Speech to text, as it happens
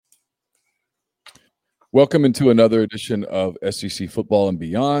Welcome into another edition of SEC Football and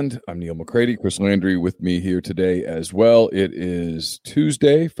Beyond. I'm Neil McCready. Chris Landry with me here today as well. It is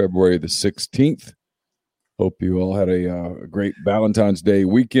Tuesday, February the 16th. Hope you all had a great Valentine's Day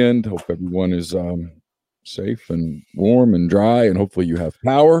weekend. Hope everyone is safe and warm and dry, and hopefully you have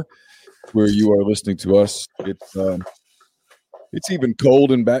power where you are listening to us. It's even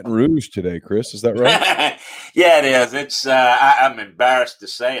cold in Baton Rouge today, Chris. Is that right? Yeah, it is. It's I'm embarrassed to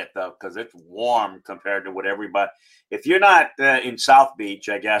say it though, because it's warm compared to what everybody. If you're not in South Beach,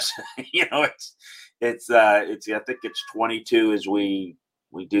 I guess it's I think it's 22 as we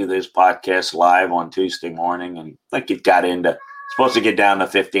do this podcast live on Tuesday morning, and I think it got supposed to get down to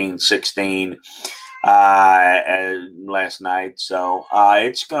 15, 16 last night. So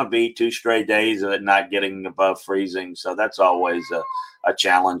it's going to be 2 straight days of it not getting above freezing. So that's always a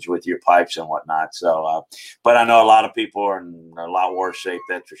challenge with your pipes and whatnot. So, but I know a lot of people are in a lot worse shape,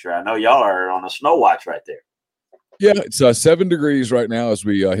 that's for sure. I know y'all are on a snow watch right there. Yeah, it's 7 degrees right now as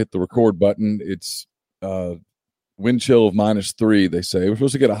we hit the record button. It's wind chill of -3, they say. We're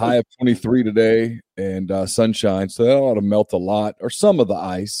supposed to get a high of 23 today and sunshine, so that ought to melt a lot or some of the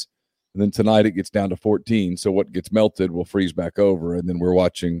ice. And then tonight it gets down to 14, so what gets melted will freeze back over, and then we're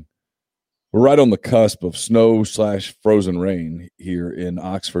right on the cusp of snow/frozen rain here in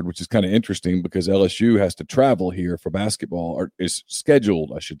Oxford, which is kind of interesting because LSU has to travel here for basketball, or is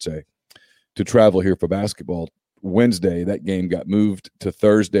scheduled, I should say, to travel here for basketball Wednesday. That game got moved to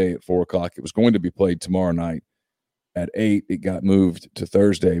Thursday at 4 o'clock. It was going to be played tomorrow night at 8. It got moved to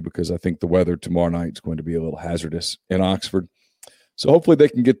Thursday because I think the weather tomorrow night is going to be a little hazardous in Oxford. So hopefully they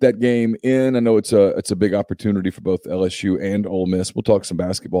can get that game in. I know it's a big opportunity for both LSU and Ole Miss. We'll talk some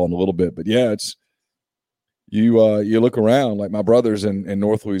basketball in a little bit, but yeah, it's you look around, like my brother's in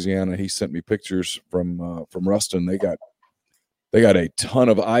North Louisiana. He sent me pictures from Ruston. They got a ton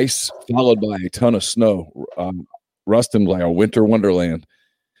of ice followed by a ton of snow. Ruston, like a winter wonderland.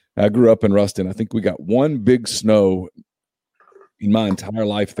 I grew up in Ruston. I think we got one big snow in my entire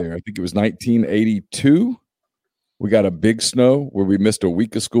life there. I think it was 1982. We got a big snow where we missed a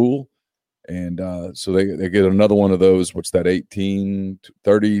week of school. And so they get another one of those. What's that,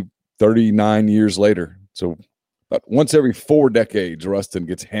 39 years later. So about once every 4 decades, Ruston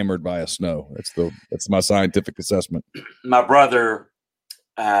gets hammered by a snow. That's my scientific assessment. My brother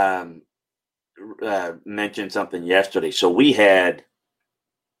mentioned something yesterday. So we had,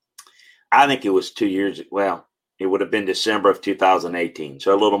 I think it was 2 years. Well, it would have been December of 2018.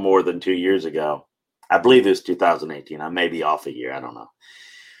 So a little more than 2 years ago. I believe it was 2018. I may be off a year. I don't know.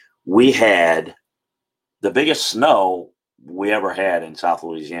 We had the biggest snow we ever had in South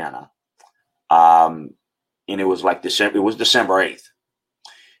Louisiana. And it was like December. It was December 8th.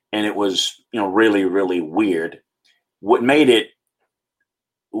 And it was, really, really weird. What made it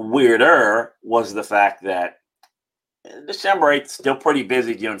weirder was the fact that December 8th is still pretty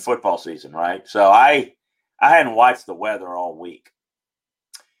busy during football season, right? So I hadn't watched the weather all week.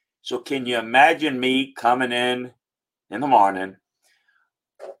 So can you imagine me coming in the morning,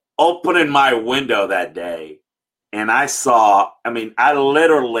 opening my window that day, and I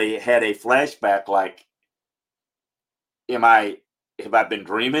literally had a flashback like, have I been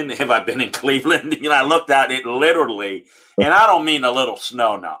dreaming? Have I been in Cleveland? I looked out, it literally, and I don't mean a little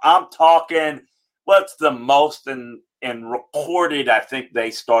snow now. I'm talking, what's the most in recorded, I think they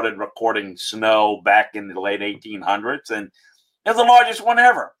started recording snow back in the late 1800s, and it's the largest one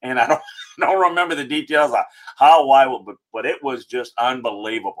ever. And I don't remember the details of how, why, but it was just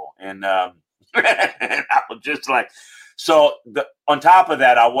unbelievable. And, and I was just like, so on top of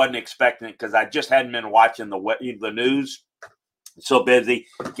that, I wasn't expecting it because I just hadn't been watching the news. So busy.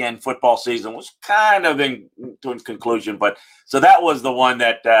 Again, football season was kind of to its conclusion, but so that was the one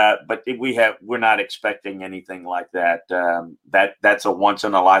that. But we're not expecting anything like that. That's a once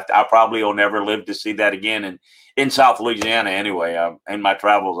in a lifetime. I probably will never live to see that again. In South Louisiana, anyway. In my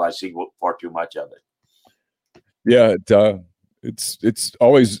travels, I see far too much of it. Yeah, it's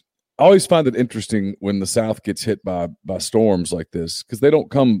always. I always find it interesting when the South gets hit by storms like this because they don't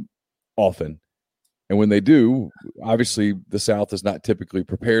come often. And when they do, obviously the South is not typically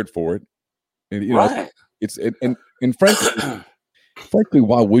prepared for it. And, right. And frankly,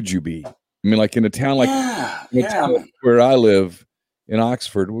 why would you be? I mean, like in a town like where I live in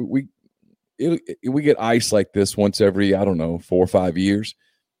Oxford, we get ice like this once every, 4 or 5 years.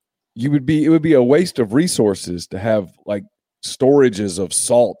 It would be a waste of resources to have like storages of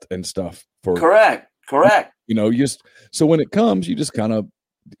salt and stuff for correct. So when it comes, you just kind of,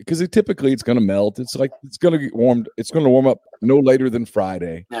 because typically it's going to melt. It's like it's going to get warmed. It's going to warm up no later than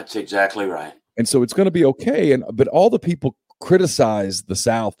Friday. That's exactly right. And so it's going to be okay. But all the people criticize the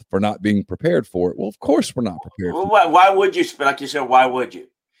South for not being prepared for it. Well, of course we're not prepared for it. Why would you? Like you said, why would you?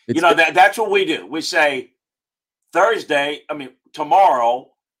 That's what we do. We say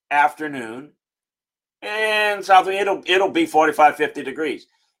tomorrow afternoon in South, it'll be 45, 50 degrees.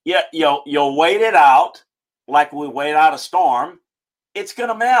 Yeah, you'll wait it out like we wait out a storm. It's going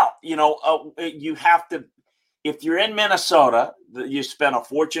to melt. You have to. If you're in Minnesota, you spend a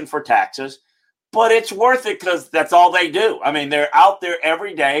fortune for taxes, but it's worth it because that's all they do. I mean, they're out there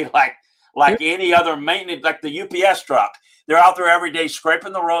every day, like any other maintenance, like the UPS truck. They're out there every day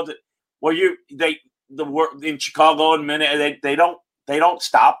scraping the road. In Chicago and Minnesota, they don't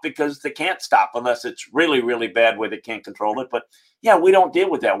stop because they can't stop unless it's really, really bad where they can't control it. But yeah, we don't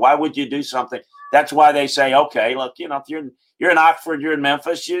deal with that. Why would you do something? That's why they say, okay, look, if you're in Oxford, you're in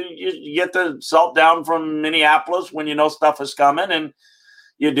Memphis, you get the salt down from Minneapolis when stuff is coming, and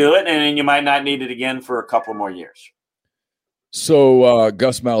you do it, and then you might not need it again for a couple more years. So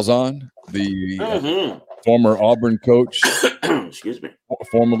Gus Malzahn, the former Auburn coach, excuse me,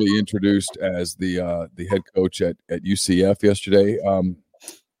 formally introduced as the head coach at UCF yesterday.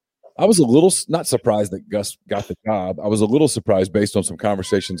 I was a little not surprised that Gus got the job. I was a little surprised based on some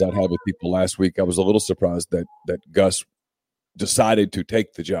conversations I'd had with people last week. I was a little surprised that Gus decided to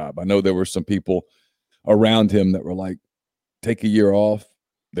take the job. I know there were some people around him that were like, take a year off.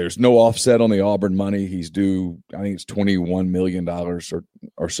 There's no offset on the Auburn money. He's due, I think it's $21 million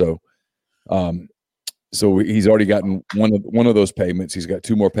or so. So he's already gotten one of those payments. He's got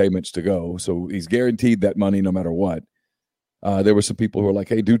two more payments to go. So he's guaranteed that money no matter what. There were some people who were like,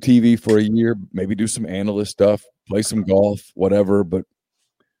 hey, do TV for a year, maybe do some analyst stuff, play some golf, whatever. But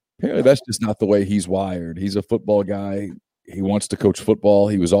apparently that's just not the way he's wired. He's a football guy. He wants to coach football.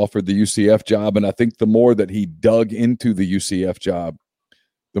 He was offered the UCF job. And I think the more that he dug into the UCF job,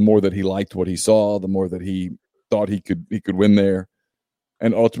 the more that he liked what he saw, the more that he thought he could win there.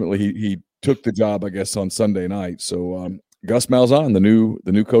 And ultimately he took the job, I guess, on Sunday night. So Gus Malzahn, the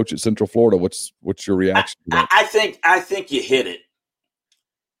new coach at Central Florida. What's your reaction to that? I think you hit it.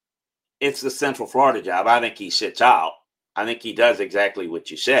 It's the Central Florida job. I think he sits out. I think he does exactly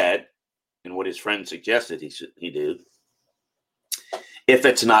what you said and what his friend suggested he do. If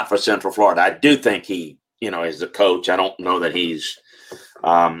it's not for Central Florida, I do think he, as a coach, I don't know that he's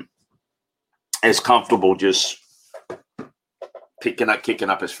as comfortable just kicking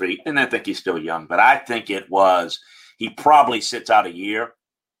up his feet. And I think he's still young, but I think he probably sits out a year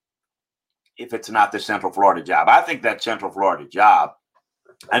if it's not the Central Florida job. I think that Central Florida job,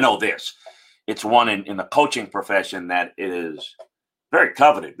 I know this, it's one in the coaching profession that it is very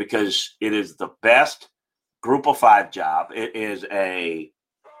coveted because it is the best Group of 5 job. It is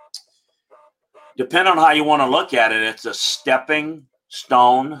depending on how you want to look at it, it's a stepping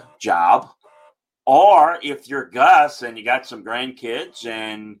stone job. Or if you're Gus and you got some grandkids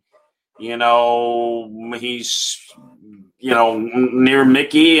and, he's, near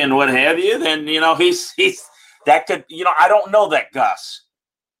Mickey and what have you, then, he's that could, I don't know that Gus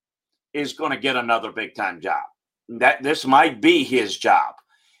is going to get another big time job. That this might be his job.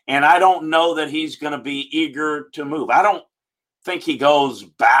 And I don't know that he's going to be eager to move. I don't think he goes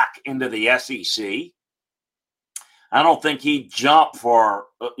back into the SEC. I don't think he'd jump for,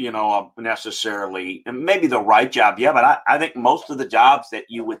 necessarily, and maybe the right job. Yeah, but I think most of the jobs that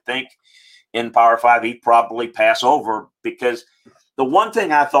you would think in Power 5, he'd probably pass over because the one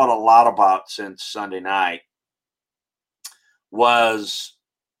thing I thought a lot about since Sunday night was,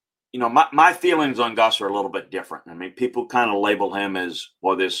 my feelings on Gus are a little bit different. I mean, people kind of label him as,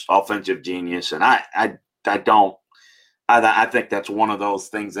 this offensive genius, and I don't. I think that's one of those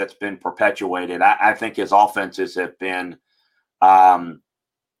things that's been perpetuated. I think his offenses have been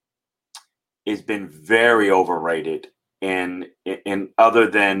very overrated. And other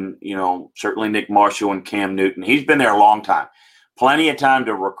than, certainly Nick Marshall and Cam Newton, he's been there a long time. Plenty of time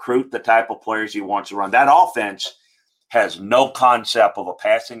to recruit the type of players he wants to run. That offense has no concept of a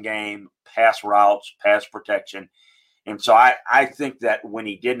passing game, pass routes, pass protection. And so I think that when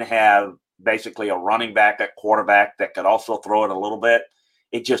he didn't have basically a running back at quarterback that could also throw it a little bit,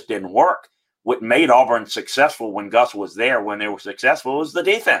 it just didn't work. What made Auburn successful when Gus was there, when they were successful, was the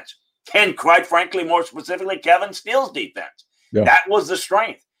defense. And quite frankly, more specifically, Kevin Steele's defense. Yeah. That was the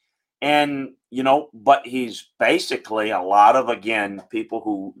strength. And, but he's basically a lot of, again, people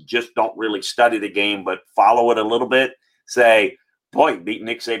who just don't really study the game but follow it a little bit say, boy, he beat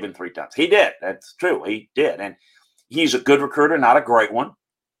Nick Saban 3 times. He did. That's true. He did. And he's a good recruiter, not a great one.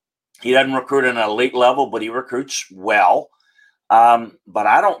 He doesn't recruit at an elite level, but he recruits well. But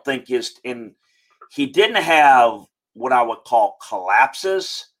I don't think he didn't have what I would call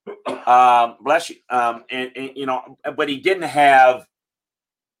collapses Bless you. But he didn't have,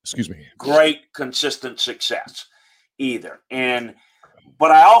 excuse me, great consistent success either.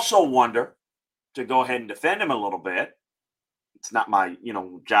 But I also wonder, to go ahead and defend him a little bit. It's not my,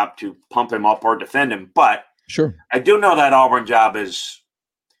 job to pump him up or defend him, but sure, I do know that Auburn job is,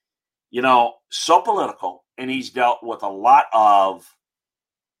 so political, and he's dealt with a lot of,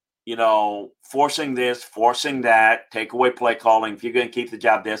 forcing this, forcing that, take away play calling, if you're going to keep the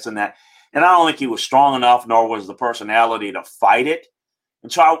job, this and that. And I don't think he was strong enough, nor was the personality to fight it.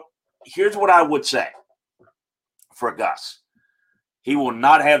 And so here's what I would say for Gus. He will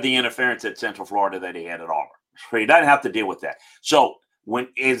not have the interference at Central Florida that he had at Auburn. So he doesn't have to deal with that. So when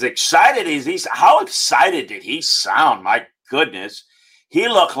as excited as how excited did he sound? My goodness. He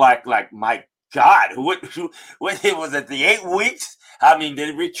looked like my God, what was it, the 8 weeks? I mean, did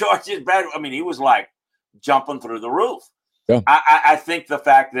he recharge his battery? I mean, he was like jumping through the roof. Yeah. I think the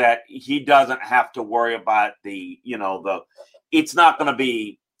fact that he doesn't have to worry about it's not going to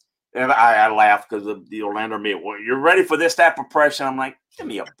be, and I laugh because of the Orlando meet. Well, you're ready for this type of pressure? I'm like, give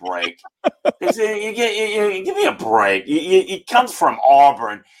me a break. Give me a break. It comes from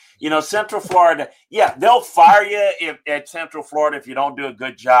Auburn. Central Florida, yeah, they'll fire you at Central Florida if you don't do a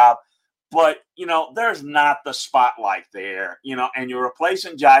good job. But, there's not the spotlight there, and you're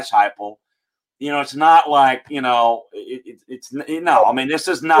replacing Josh Heupel. It's not like, I mean, this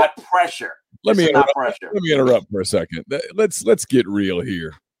is not pressure. Let me interrupt for a second. Let's get real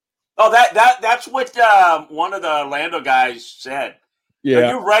here. Oh, that's what one of the Orlando guys said. Yeah.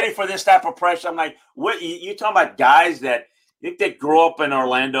 Are you ready for this type of pressure? I'm like, what? You talking about guys that think they grew up in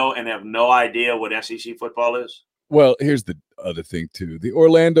Orlando and have no idea what SEC football is? Well, here's the other thing, too. The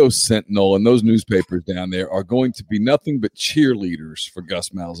Orlando Sentinel and those newspapers down there are going to be nothing but cheerleaders for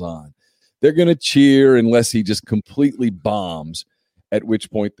Gus Malzahn. They're going to cheer unless he just completely bombs, at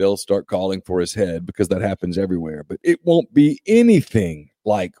which point they'll start calling for his head because that happens everywhere. But it won't be anything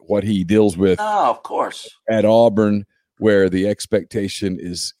like what he deals with of course, at Auburn, where the expectation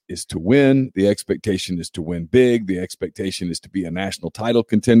is to win. The expectation is to win big. The expectation is to be a national title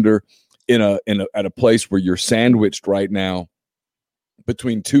contender at a place where you're sandwiched right now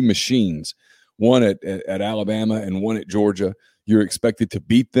between two machines, one at Alabama and one at Georgia. You're expected to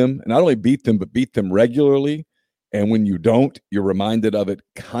beat them, and not only beat them, but beat them regularly. And when you don't, you're reminded of it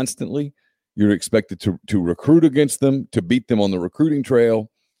constantly. You're expected to recruit against them, to beat them on the recruiting trail.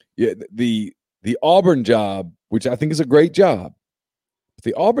 Yeah, the Auburn job, which I think is a great job, but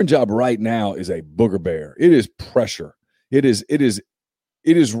the Auburn job right now is a booger bear. It is pressure. It is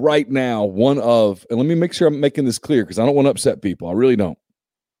right now one of, and let me make sure I'm making this clear because I don't want to upset people. I really don't.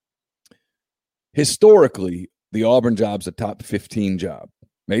 Historically, the Auburn job's a top 15 job,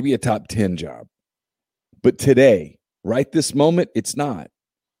 maybe a top 10 job. But today, right this moment, it's not.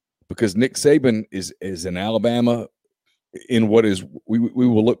 Because Nick Saban is in Alabama in what is, we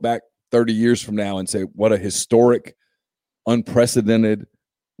will look back 30 years from now and say, what a historic, unprecedented,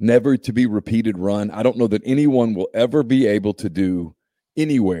 never to be repeated run. I don't know that anyone will ever be able to do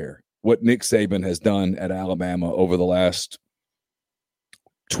anywhere what Nick Saban has done at Alabama over the last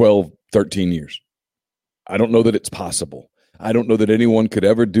 12, 13 years. I don't know that it's possible. I don't know that anyone could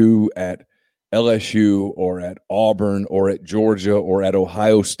ever do at LSU or at Auburn or at Georgia or at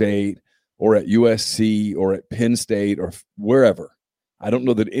Ohio State or at USC or at Penn State or wherever. I don't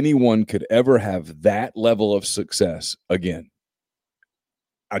know that anyone could ever have that level of success again.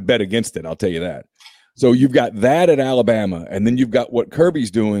 I'd bet against it, I'll tell you that. So you've got that at Alabama, and then you've got what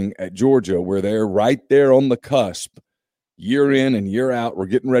Kirby's doing at Georgia, where they're right there on the cusp, year in and year out. We're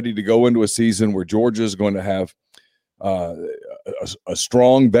getting ready to go into a season where Georgia is going to have a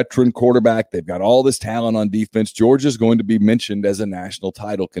strong veteran quarterback. They've got all this talent on defense. Georgia's going to be mentioned as a national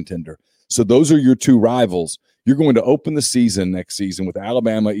title contender. So those are your two rivals. You're going to open the season next season with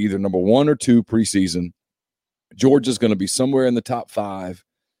Alabama either number 1 or 2 preseason. Georgia's going to be somewhere in the top 5,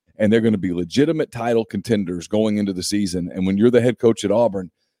 and they're going to be legitimate title contenders going into the season. And when you're the head coach at Auburn,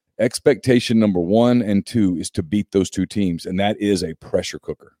 expectation number 1 and 2 is to beat those two teams, and that is a pressure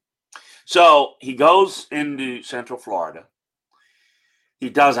cooker. So he goes into Central Florida. He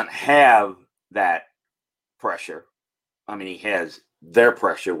doesn't have that pressure. I mean, he has their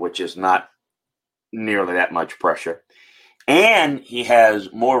pressure, which is not nearly that much pressure. And he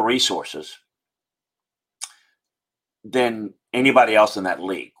has more resources than anybody else in that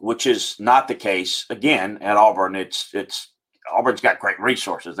league, which is not the case. Again, at Auburn, it's Auburn's got great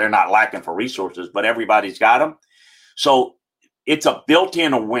resources. They're not lacking for resources, but everybody's got them. So it's a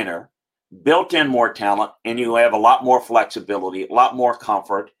built-in winner. Built in more talent, and you have a lot more flexibility, a lot more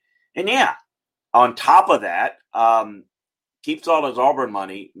comfort. And yeah, on top of that, keeps all his Auburn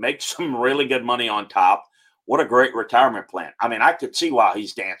money, makes some really good money on top. What a great retirement plan. I mean, I could see why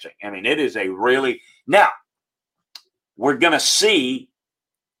he's dancing. I mean, it is a really – now, we're going to see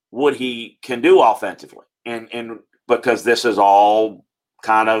what he can do offensively. And because this is all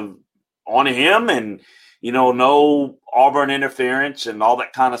kind of on him and, no Auburn interference and all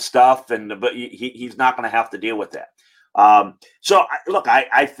that kind of stuff. But he's not going to have to deal with that. I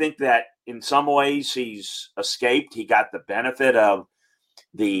think that in some ways he's escaped. He got the benefit of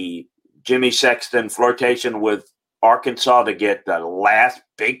the Jimmy Sexton flirtation with Arkansas to get the last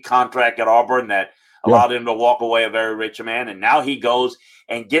big contract at Auburn that allowed him to walk away a very rich man. And now he goes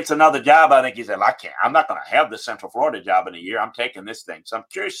and gets another job. I think he said, I'm not going to have the Central Florida job in a year. I'm taking this thing. So I'm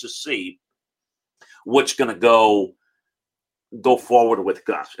curious to see what's going to go forward with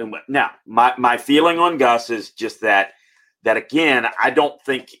Gus. And now my feeling on Gus is just that again, I don't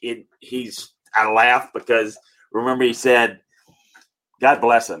think I laugh because remember he said, God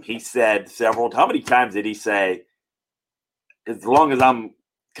bless him. He said how many times did he say, as long as I'm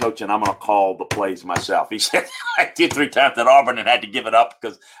coaching, I'm going to call the plays myself. He said, I did 3 times at Auburn and had to give it up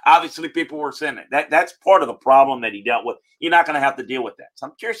because obviously people were saying it. That's part of the problem that he dealt with. You're not going to have to deal with that. So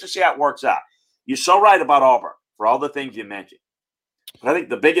I'm curious to see how it works out. You're so right about Auburn for all the things you mentioned. But I think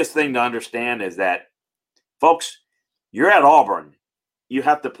the biggest thing to understand is that, folks, you're at Auburn. You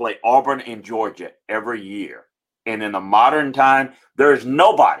have to play Auburn and Georgia every year. And in the modern time, there's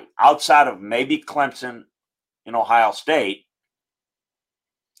nobody outside of maybe Clemson and Ohio State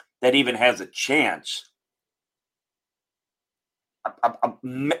that even has a chance,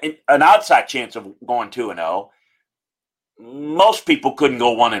 an outside chance of going 2-0. Most people couldn't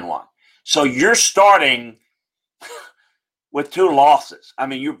go 1-1. So you're starting with 2 losses. I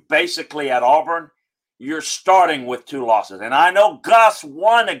mean, you're basically at Auburn. You're starting with 2 losses. And I know Gus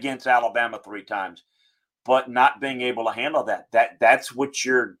won against Alabama 3 times, but not being able to handle that's what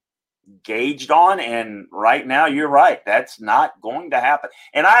you're gauged on. And right now, you're right. That's not going to happen.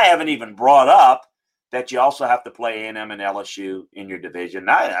 And I haven't even brought up that you also have to play A&M and LSU in your division.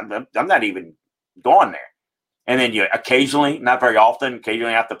 I'm not even going there. And then you occasionally, not very often,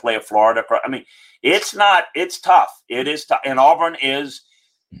 occasionally have to play a Florida. I mean, it's tough. It is tough. And Auburn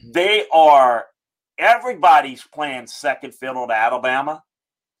everybody's playing second fiddle to Alabama.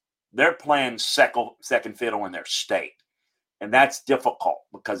 They're playing second fiddle in their state. And that's difficult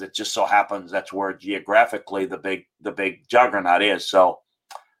because it just so happens that's where geographically the big juggernaut is. So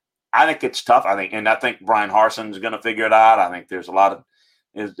I think it's tough. I think Brian Harson's going to figure it out. I think there's a lot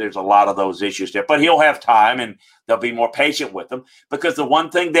of those issues there, but he'll have time and they'll be more patient with him because the one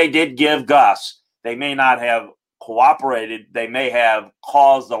thing they did give Gus, they may not have cooperated. They may have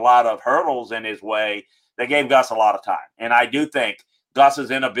caused a lot of hurdles in his way. They gave Gus a lot of time. And I do think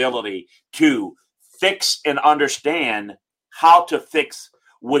Gus's inability to fix and understand how to fix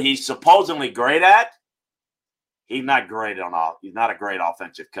what he's supposedly great at, he's not a great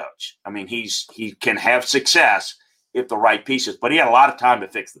offensive coach. I mean, he can have success if the right pieces, but he had a lot of time to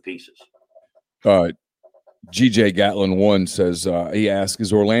fix the pieces. All right. GJ Gatlin 1 says, he asks,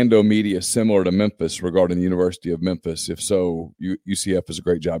 is Orlando media similar to Memphis regarding the University of Memphis? If so, UCF is a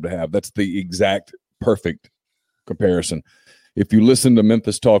great job to have. That's the exact perfect comparison. If you listen to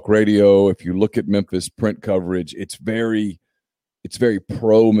Memphis Talk Radio, if you look at Memphis print coverage, it's very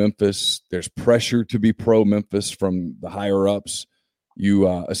pro-Memphis. There's pressure to be pro-Memphis from the higher-ups. You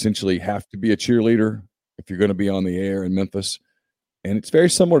essentially have to be a cheerleader if you're going to be on the air in Memphis. And it's very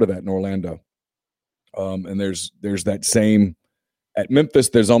similar to that in Orlando. And there's that same – at Memphis,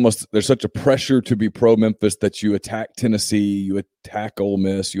 there's such a pressure to be pro-Memphis that you attack Tennessee, you attack Ole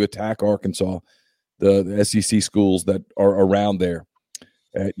Miss, you attack Arkansas, the SEC schools that are around there.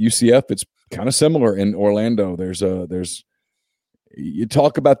 At UCF, it's kind of similar in Orlando. You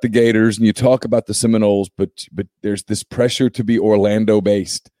talk about the Gators and you talk about the Seminoles, but there's this pressure to be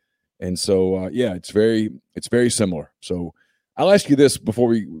Orlando-based. And so, it's very similar. So I'll ask you this before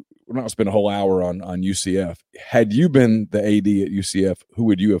we're not going to spend a whole hour on UCF. Had you been the AD at UCF, who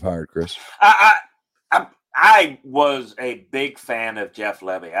would you have hired, Chris? I was a big fan of Jeff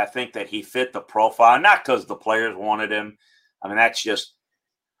Levy. I think that he fit the profile, not because the players wanted him. I mean, that's just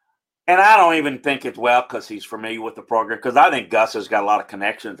 – and I don't even think it's because he's familiar with the program, because I think Gus has got a lot of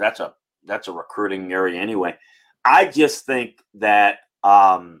connections. That's a recruiting area anyway. I just think that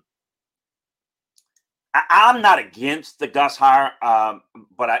I'm not against the Gus hire,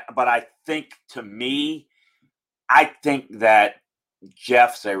 but I think, to me, I think that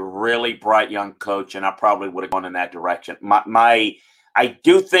Jeff's a really bright young coach, and I probably would have gone in that direction. I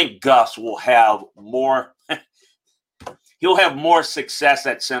do think Gus will have more. He'll have more success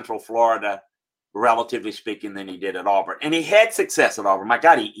at Central Florida relatively speaking, than he did at Auburn. And he had success at Auburn. My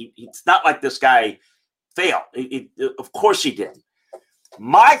God, it's not like this guy failed. Of course he did.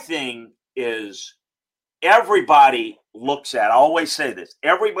 My thing is everybody looks at, I always say this,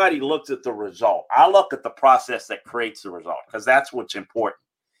 everybody looks at the result. I look at the process that creates the result because that's what's important.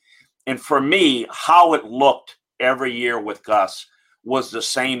 And for me, how it looked every year with Gus was the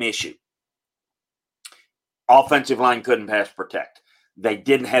same issue. Offensive line couldn't pass protect. They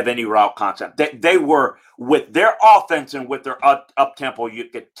didn't have any route concept. They were, with their offense and with their up-tempo, you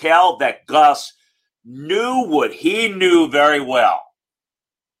could tell that Gus knew what he knew very well.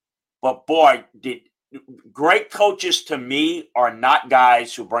 But boy, great coaches to me are not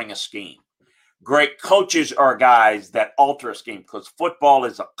guys who bring a scheme. Great coaches are guys that alter a scheme because football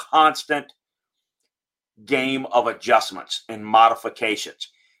is a constant game of adjustments and modifications.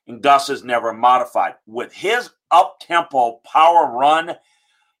 And Gus has never modified. With his up-tempo power run,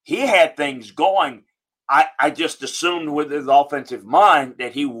 he had things going. I just assumed with his offensive mind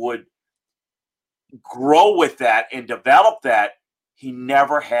that he would grow with that and develop that. He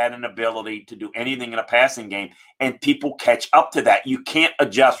never had an ability to do anything in a passing game, and people catch up to that. You can't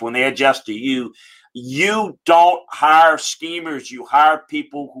adjust. When they adjust to you, you don't hire schemers. You hire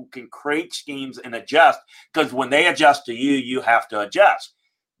people who can create schemes and adjust, because when they adjust to you, you have to adjust.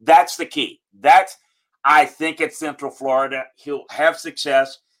 That's the key. I think at Central Florida, he'll have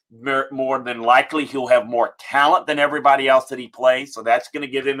success. More than likely, he'll have more talent than everybody else that he plays, so that's going to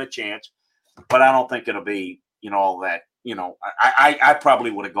give him a chance. But I don't think it'll be, all that. I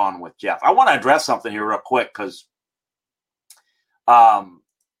probably would have gone with Jeff. I want to address something here real quick because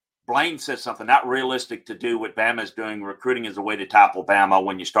Blaine says something not realistic to do what Bama is doing. Recruiting is a way to topple Bama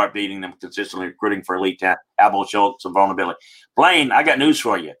when you start beating them consistently, recruiting for elite talent. Abel shows some vulnerability. Blaine, I got news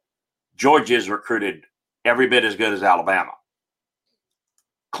for you. Georgia is recruited every bit as good as Alabama.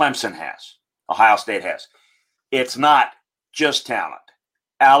 Clemson has. Ohio State has. It's not just talent.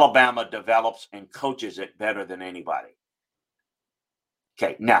 Alabama develops and coaches it better than anybody.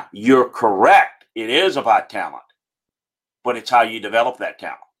 Okay, now you're correct. It is about talent, but it's how you develop that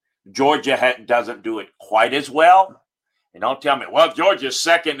talent. Georgia doesn't do it quite as well. And don't tell me, well, Georgia's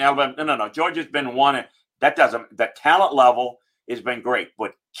second in Alabama. No. Georgia's been one. The talent level has been great,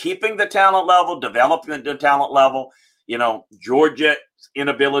 but keeping the talent level, developing the talent level, Georgia's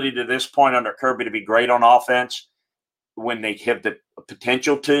inability to this point under Kirby to be great on offense when they have the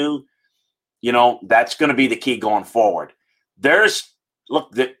potential to, that's going to be the key going forward.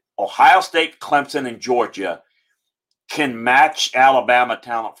 The Ohio State, Clemson, and Georgia can match Alabama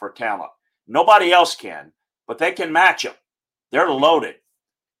talent for talent. Nobody else can, but they can match them. They're loaded.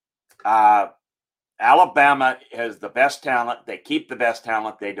 Alabama has the best talent. They keep the best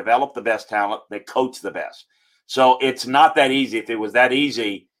talent. They develop the best talent. They coach the best. So it's not that easy. If it was that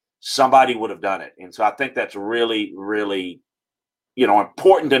easy, somebody would have done it. And so I think that's really, really,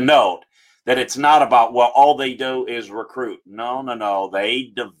 important to note that it's not about, well, all they do is recruit. No.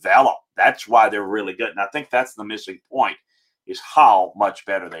 They develop. That's why they're really good. And I think that's the missing point, is how much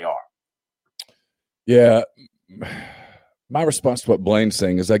better they are. Yeah. My response to what Blaine's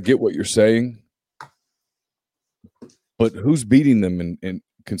saying is I get what you're saying, but who's beating them in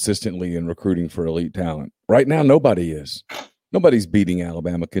consistently in recruiting for elite talent? Right now, nobody is. Nobody's beating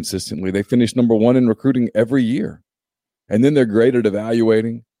Alabama consistently. They finish number one in recruiting every year. And then they're great at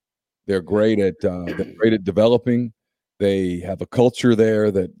evaluating. They're great at developing. They have a culture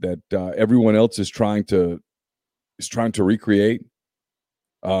there that everyone else is trying to recreate.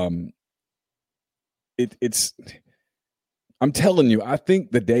 It's I'm telling you, I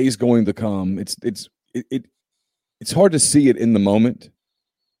think the day's going to come. It's hard to see it in the moment.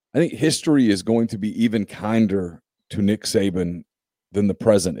 I think history is going to be even kinder to Nick Saban than the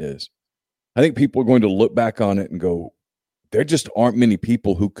present is. I think people are going to look back on it and go, there just aren't many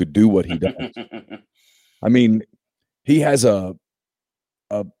people who could do what he does. I mean, he has a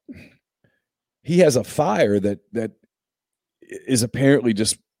fire that is apparently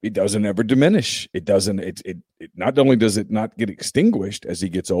just, it doesn't ever diminish. It not only does it not get extinguished as he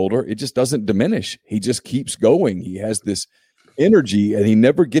gets older, it just doesn't diminish. He just keeps going. He has this energy and he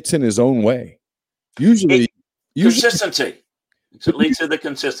never gets in his own way. Usually consistency. It leads to the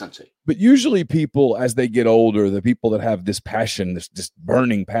consistency. But usually people, as they get older, the people that have this passion, this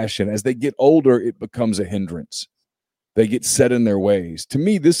burning passion, as they get older, it becomes a hindrance. They get set in their ways. To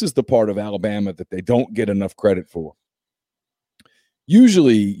me, this is the part of Alabama that they don't get enough credit for.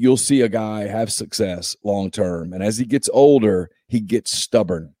 Usually you'll see a guy have success long-term, and as he gets older, he gets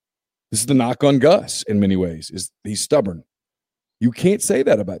stubborn. This is the knock on Gus in many ways, is he's stubborn. You can't say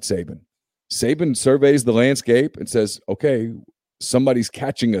that about Saban. Saban surveys the landscape and says, okay, somebody's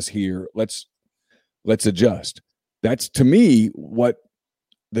catching us here. Let's let's adjust. That's, to me, what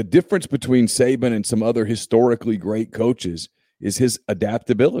the difference between Saban and some other historically great coaches is his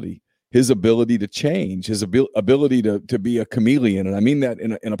adaptability, his ability to change, his ability to be a chameleon. And I mean that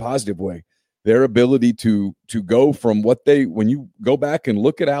in a positive way. Their ability to go from when you go back and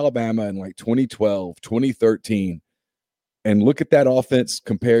look at Alabama in like 2012, 2013, and look at that offense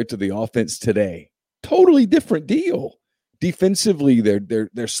compared to the offense today, totally different deal. Defensively,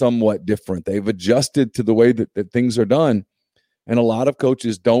 they're somewhat different. They've adjusted to the way that things are done. And a lot of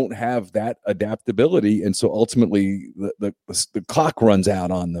coaches don't have that adaptability. And so ultimately the clock runs out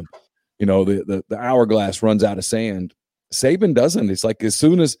on them. You know, the hourglass runs out of sand. Saban doesn't. It's like as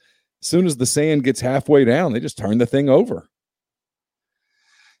soon as the sand gets halfway down, they just turn the thing over.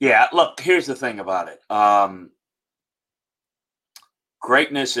 Yeah, look, here's the thing about it.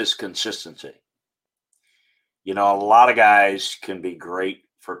 Greatness is consistency. You know, a lot of guys can be great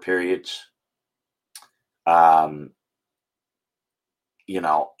for periods. You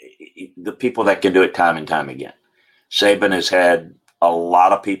know, the people that can do it time and time again. Saban has had a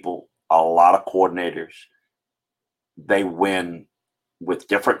lot of people, a lot of coordinators. They win with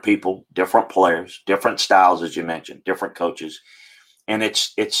different people, different players, different styles, as you mentioned, different coaches. And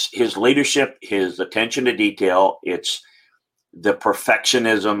it's his leadership, his attention to detail. It's the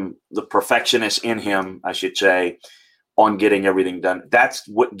perfectionism, the perfectionist in him, I should say, on getting everything done. That's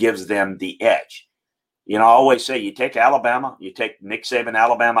what gives them the edge. You know, I always say you take Alabama, you take Nick Saban,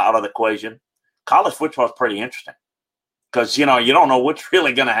 Alabama out of the equation. College football is pretty interesting because, you know, you don't know what's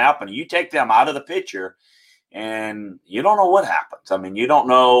really going to happen. You take them out of the picture and you don't know what happens. I mean, you don't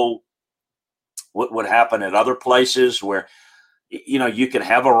know what would happen at other places where, you know, you can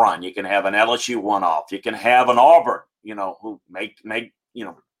have a run. You can have an LSU one-off. You can have an Auburn, you know, who make you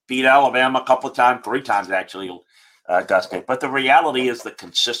know, beat Alabama a couple of times, 3 times actually, Dusty. But the reality is the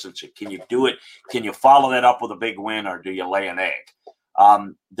consistency. Can you do it? Can you follow that up with a big win, or do you lay an egg?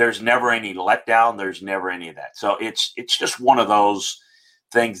 There's never any letdown. There's never any of that. So it's just one of those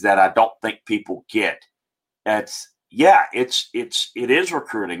things that I don't think people get. It is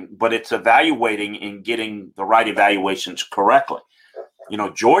recruiting, but it's evaluating and getting the right evaluations correctly. You know,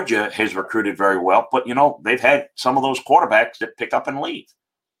 Georgia has recruited very well, but, you know, they've had some of those quarterbacks that pick up and leave.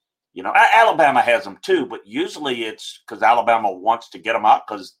 You know, Alabama has them too, but usually it's because Alabama wants to get them out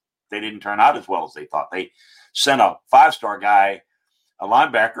because they didn't turn out as well as they thought. They sent a 5-star guy, a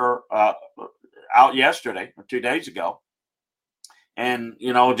linebacker, out yesterday or 2 days ago. And,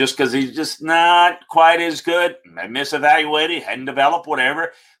 you know, just because he's just not quite as good, they misevaluated, hadn't developed,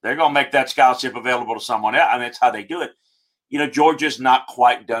 whatever, they're going to make that scholarship available to someone else. And that's how they do it. You know, Georgia's not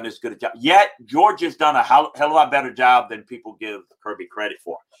quite done as good a job. Yet, Georgia's done a hell of a lot better job than people give Kirby credit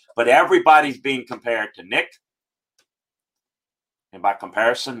for. But everybody's being compared to Nick. And by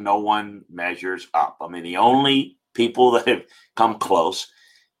comparison, no one measures up. I mean, the only people that have come close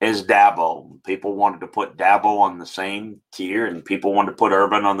is Dabo. People wanted to put Dabo on the same tier, and people wanted to put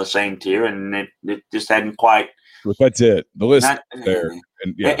Urban on the same tier, and it just hadn't quite. But that's it. The list is there.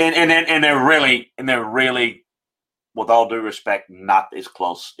 And they're really, with all due respect, not as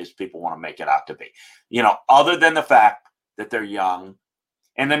close as people want to make it out to be. You know, other than the fact that they're young.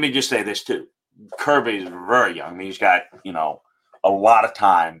 And let me just say this too. Kirby's very young. I mean, he's got, you know, a lot of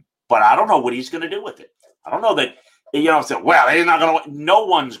time, but I don't know what he's going to do with it. I don't know that, you know, say, well, he's not going to win. No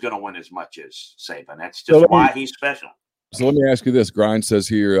one's going to win as much as Saban. That's just why he's special. So let me ask you this. Grind says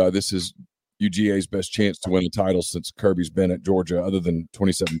here, this is UGA's best chance to win a title since Kirby's been at Georgia, other than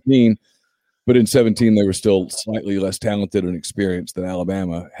 2017. But in 17, they were still slightly less talented and experienced than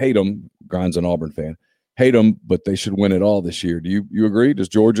Alabama. Hate them. Grind's an Auburn fan. Hate them, but they should win it all this year. Do you agree? Does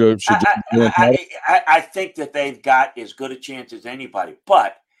Georgia should I think that they've got as good a chance as anybody.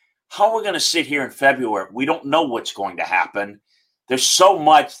 But how are we going to sit here in February? We don't know what's going to happen. There's so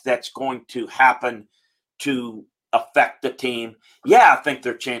much that's going to happen to affect the team. Yeah, I think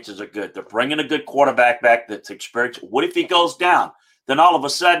their chances are good. They're bringing a good quarterback back that's experienced. What if he goes down? Then all of a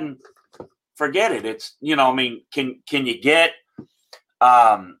sudden, forget it. It's, you know, I mean, can you get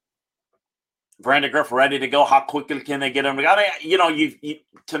Brandon Griff ready to go? How quickly can they get him? I mean, you know,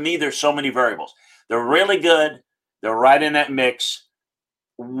 to me, there's so many variables. They're really good. They're right in that mix.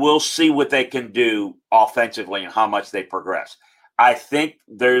 We'll see what they can do offensively and how much they progress. I think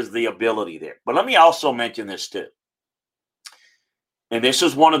there's the ability there. But let me also mention this too. And this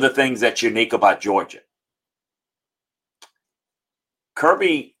is one of the things that's unique about Georgia.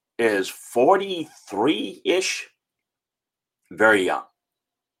 Kirby is 43-ish, very young.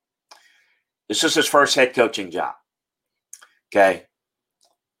 This is his first head coaching job. Okay.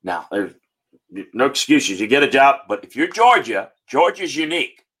 Now, there's no excuses. You get a job, but if you're Georgia, Georgia's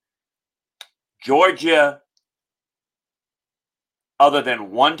unique. Georgia, other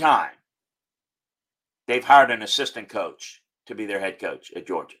than one time, they've hired an assistant coach to be their head coach at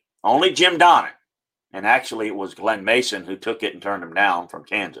Georgia. Only Jim Donnan. And actually, it was Glenn Mason who took it and turned him down from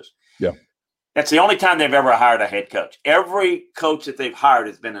Kansas. Yeah. That's the only time they've ever hired a head coach. Every coach that they've hired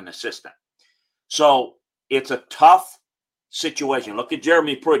has been an assistant. So it's a tough situation. Look at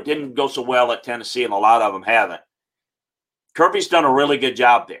Jeremy Pruitt. Didn't go so well at Tennessee, and a lot of them haven't. Kirby's done a really good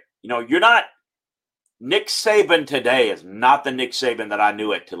job there. You're not – Nick Saban today is not the Nick Saban that I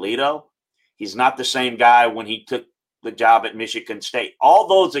knew at Toledo. He's not the same guy when he took the job at Michigan State. All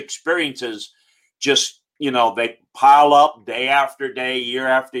those experiences just, they pile up day after day, year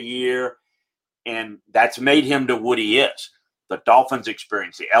after year, and that's made him to what he is. The Dolphins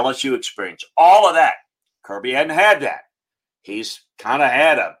experience, the LSU experience, all of that. Kirby hadn't had that. He's kind of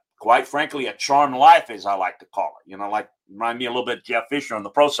had quite frankly, a charmed life, as I like to call it. Remind me a little bit of Jeff Fisher on the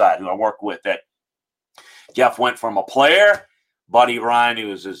pro side, who I work with. That Jeff went from a player, Buddy Ryan, who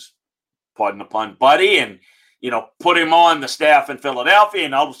was his, pardon the pun, buddy, and put him on the staff in Philadelphia,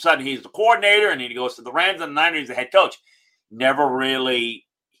 and all of a sudden he's the coordinator, and he goes to the Rams and the Niners, the head coach.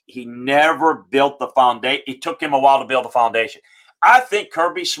 He never built the foundation. It took him a while to build the foundation. I think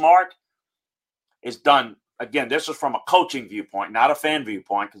Kirby Smart is done. Again, this is from a coaching viewpoint, not a fan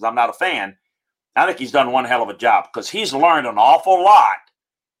viewpoint, because I'm not a fan. I think he's done one hell of a job because he's learned an awful lot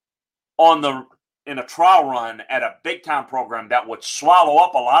in a trial run at a big-time program that would swallow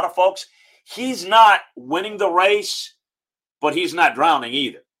up a lot of folks. He's not winning the race, but he's not drowning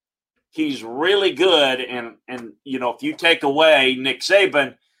either. He's really good, and if you take away Nick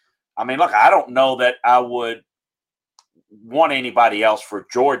Saban, look, I don't know that I would want anybody else for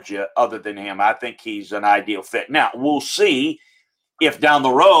Georgia other than him. I think he's an ideal fit. Now, we'll see if down the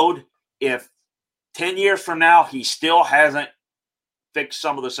road, if 10 years from now he still hasn't fixed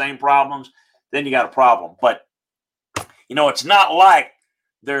some of the same problems, then you got a problem. But, it's not like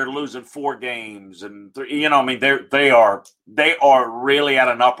they're losing 4 games and they are really at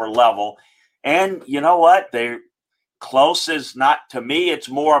an upper level. And you know what? They're close is not, to me, it's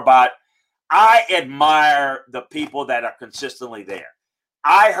more about, I admire the people that are consistently there.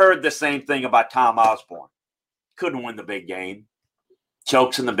 I heard the same thing about Tom Osborne. Couldn't win the big game.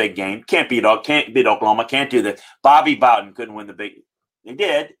 Chokes in the big game. Can't beat Oklahoma. Can't do that. Bobby Bowden couldn't win the big. They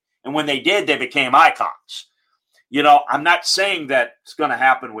did. And when they did, they became icons. I'm not saying that it's going to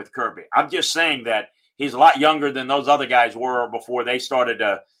happen with Kirby. I'm just saying that he's a lot younger than those other guys were before they started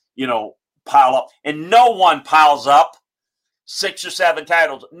to, pile up. And no one piles up 6 or 7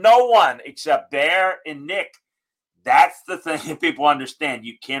 titles. No one except Bear and Nick. That's the thing that people understand.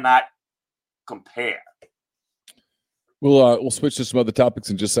 You cannot compare. We'll switch to some other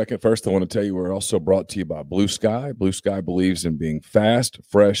topics in just a second. First, I want to tell you we're also brought to you by Blue Sky. Blue Sky believes in being fast,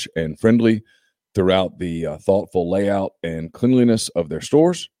 fresh, and friendly throughout the thoughtful layout and cleanliness of their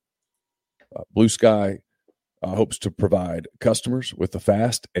stores. Blue Sky hopes to provide customers with a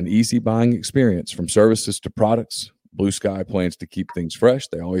fast and easy buying experience from services to products. Blue Sky plans to keep things fresh.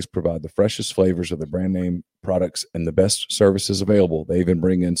 They always provide the freshest flavors of their brand name products and the best services available. They even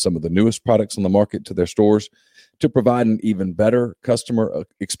bring in some of the newest products on the market to their stores to provide an even better customer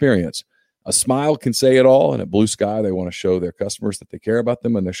experience. A smile can say it all, and at Blue Sky, they want to show their customers that they care about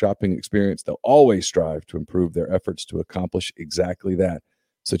them and their shopping experience. They'll always strive to improve their efforts to accomplish exactly that.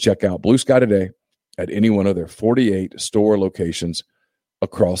 So check out Blue Sky today at any one of their 48 store locations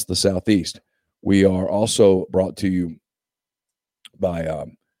across the Southeast. We are also brought to you by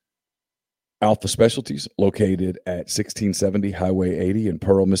Alpha Specialties, located at 1670 Highway 80 in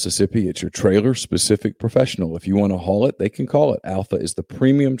Pearl, Mississippi. It's your trailer-specific professional. If you want to haul it, they can call it. Alpha is the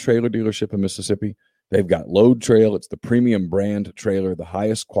premium trailer dealership in Mississippi. They've got Load Trail. It's the premium brand trailer, the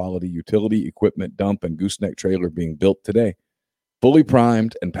highest quality utility equipment dump and gooseneck trailer being built today. Fully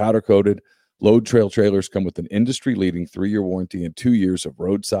primed and powder-coated, Load Trail trailers come with an industry-leading 3-year warranty and 2 years of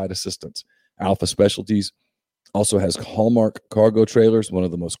roadside assistance. Alpha Specialties also has Hallmark cargo trailers, one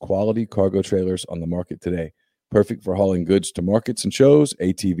of the most quality cargo trailers on the market today. Perfect for hauling goods to markets and shows,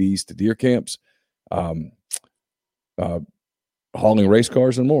 ATVs to deer camps, hauling race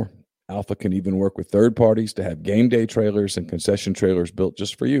cars and more. Alpha can even work with third parties to have game day trailers and concession trailers built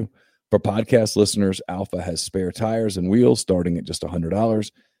just for you. For podcast listeners, Alpha has spare tires and wheels starting at just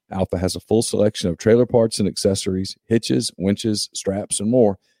 $100. Alpha has a full selection of trailer parts and accessories, hitches, winches, straps, and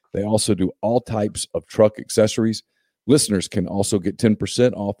more. They also do all types of truck accessories. Listeners can also get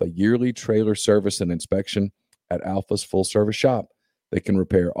 10% off a yearly trailer service and inspection at Alpha's full-service shop. They can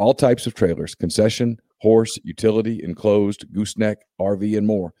repair all types of trailers, concession, horse, utility, enclosed, gooseneck, RV, and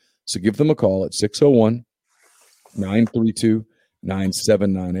more. So give them a call at 601-932-9999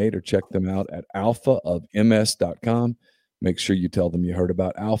 9798, or check them out at alphaofms.com. Make sure you tell them you heard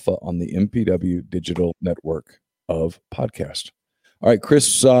about Alpha on the MPW Digital Network of podcast. All right,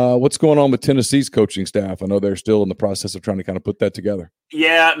 Chris, what's going on with Tennessee's coaching staff? I know they're still in the process of trying to kind of put that together.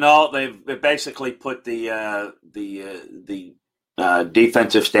 Yeah, no, they've basically put the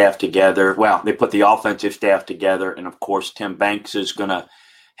defensive staff together. Well, they put the offensive staff together, and of course, Tim Banks is going to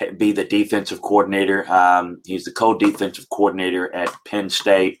be the defensive coordinator. He's the co-defensive coordinator at Penn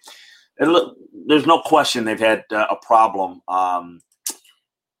State. And look, there's no question they've had a problem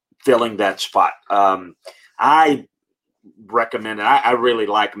filling that spot. I recommend it. I really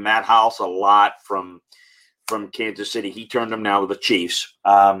like Matt House a lot from Kansas City. He turned them now with the Chiefs.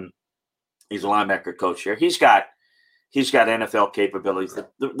 He's a linebacker coach here. He's got NFL capabilities.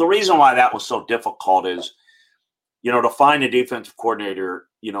 The reason why that was so difficult is, to find a defensive coordinator,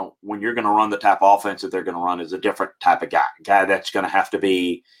 when you're going to run the type of offense that they're going to run, is a different type of guy that's going to have to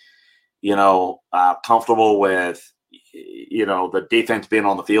be, comfortable with, the defense being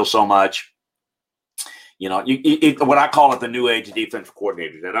on the field so much. What I call it the new age defensive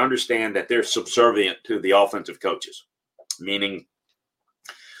coordinators that understand that they're subservient to the offensive coaches, meaning,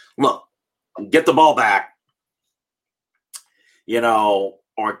 look, get the ball back,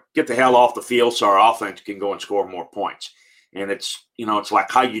 or get the hell off the field so our offense can go and score more points. And it's like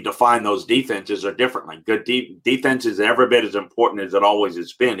how you define those defenses are differently. Good defense is every bit as important as it always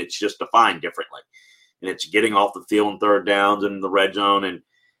has been. It's just defined differently. And it's getting off the field in third downs and in the red zone. And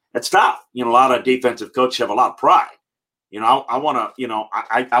it's tough. A lot of defensive coaches have a lot of pride. I want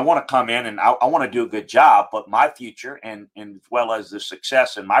to come in and I want to do a good job, but my future and as well as the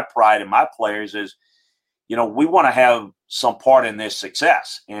success and my pride and my players is, we want to have some part in this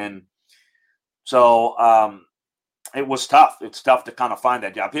success. And so it was tough. It's tough to kind of find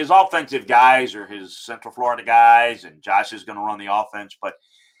that job. His offensive guys are his Central Florida guys, and Josh is going to run the offense. But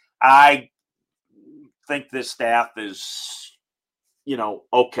I think this staff is,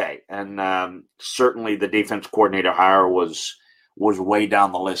 okay. And certainly the defense coordinator hire was way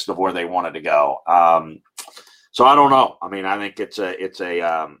down the list of where they wanted to go. So I don't know. I mean, I think it's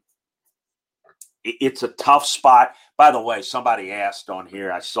a tough spot. By the way, somebody asked on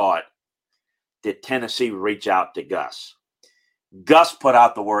here, I saw it, did Tennessee reach out to Gus? Gus put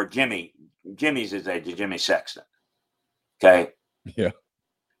out the word Jimmy. Jimmy's his age, Jimmy Sexton. Okay. Yeah.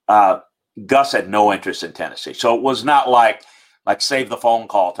 Gus had no interest in Tennessee. So it was not like save the phone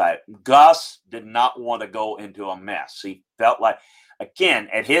call type. Gus did not want to go into a mess. He felt like, again,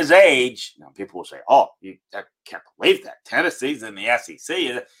 at his age, people will say, I can't believe that. Tennessee's in the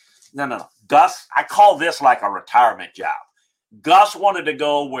SEC. No. Gus, I call this like a retirement job. Gus wanted to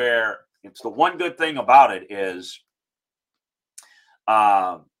go where it's the one good thing about it is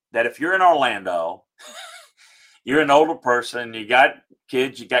that if you're in Orlando, you're an older person, you got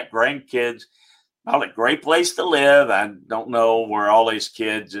kids, you got grandkids, well, a great place to live. I don't know where all these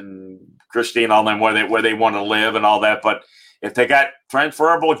kids and Christine, all them, where they want to live and all that, but if they got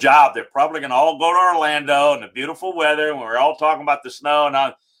transferable job, they're probably going to all go to Orlando in the beautiful weather. And we're all talking about the snow and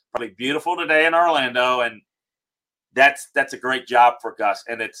probably beautiful today in Orlando. And that's a great job for Gus.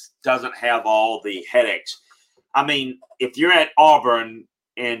 And it doesn't have all the headaches. I mean, if you're at Auburn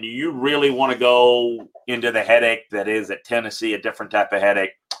and you really want to go into the headache that is at Tennessee, a different type of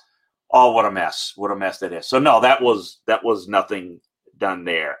headache, oh, what a mess. What a mess that is. So no, that was nothing done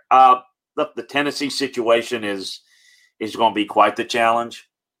there. Look, the Tennessee situation is going to be quite the challenge.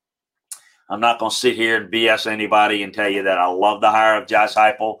 I'm not going to sit here and BS anybody and tell you that I love the hire of Josh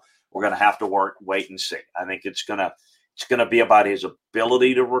Heupel. We're going to have to wait and see. I think it's going to be about his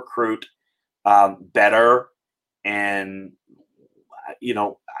ability to recruit better. And,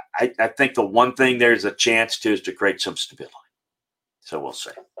 I think the one thing there's a chance to is to create some stability. So we'll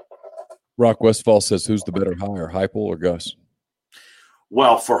see. Rock Westfall says, who's the better hire, Heupel or Gus?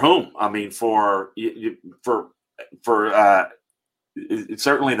 Well, for whom? I mean, for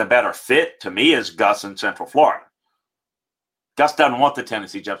certainly the better fit to me is Gus in Central Florida. Gus doesn't want the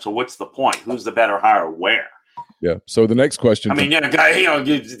Tennessee job, so what's the point? Who's the better hire where? Yeah. So the next question. I mean, Gus going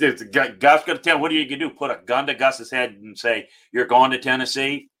to tell, what are you going to do? Put a gun to Gus's head and say, you're going to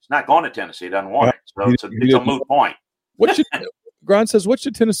Tennessee? He's not going to Tennessee. He doesn't want it. So it's a moot point. Grind says, what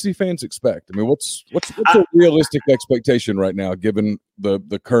should Tennessee fans expect? I mean, what's a realistic expectation right now, given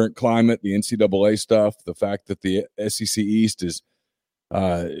the current climate, the NCAA stuff, the fact that the SEC East is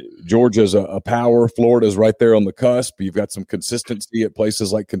Georgia's a power, Florida's right there on the cusp. You've got some consistency at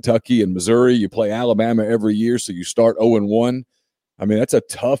places like Kentucky and Missouri. You play Alabama every year, so you start 0-1. I mean, that's a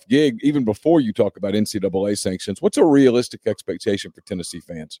tough gig, even before you talk about NCAA sanctions. What's a realistic expectation for Tennessee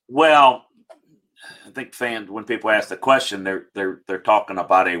fans? Well, I think fans, when people ask the question, they're talking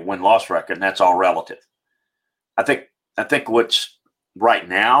about a win-loss record, and that's all relative. I think what's right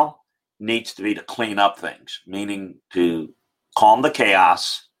now needs to be to clean up things, meaning to calm the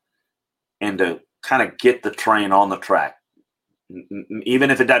chaos and to kind of get the train on the track.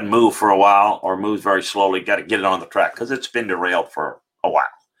 Even if it doesn't move for a while or moves very slowly, got to get it on the track because it's been derailed for a while.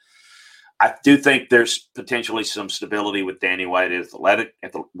 I do think there's potentially some stability with Danny White as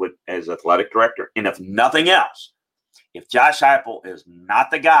athletic director. And if nothing else, if Josh Heupel is not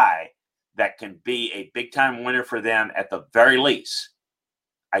the guy that can be a big-time winner for them at the very least,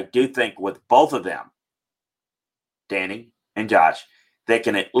 I do think with both of them, Danny and Josh, they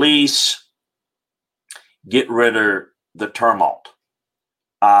can at least get rid of the tumult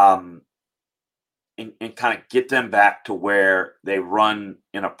and kind of get them back to where they run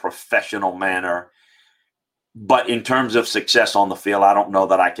in a professional manner. But in terms of success on the field, I don't know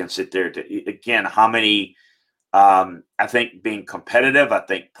that I can sit there again, how many I think being competitive, I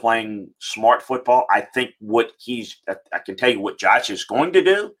think playing smart football, I think I can tell you what Josh is going to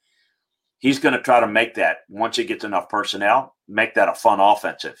do. He's going to try to make that, once he gets enough personnel, make that a fun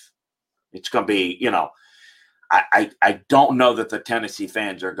offensive. It's going to be, I don't know that the Tennessee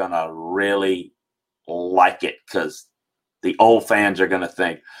fans are going to really like it because the old fans are going to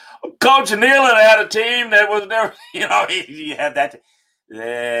think, Coach Neyland had a team that was never, you had that.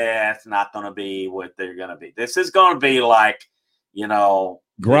 That's not going to be what they're going to be. This is going to be like,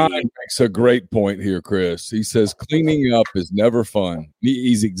 Grind makes a great point here, Chris. He says cleaning up is never fun.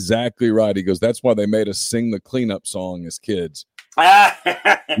 He's exactly right. He goes, that's why they made us sing the cleanup song as kids.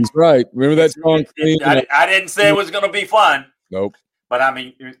 He's right. Remember that song? I didn't say it was going to be fun. Nope. But I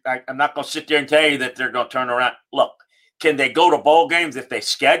mean, I'm not going to sit there and tell you that they're going to turn around. Look, can they go to bowl games if they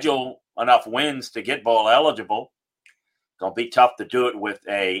schedule enough wins to get bowl eligible? It's going to be tough to do it with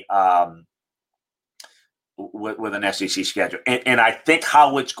with an SEC schedule. And I think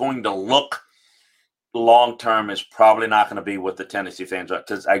how it's going to look long term is probably not going to be what the Tennessee fans are,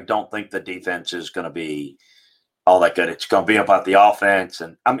 because I don't think the defense is going to be all that good. It's going to be about the offense.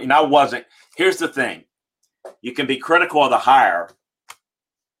 And I mean, here's the thing. You can be critical of the hire,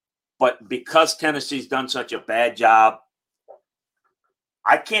 but because Tennessee's done such a bad job,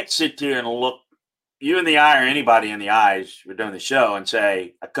 I can't sit here and look you in the eye or anybody in the eyes, we're doing the show, and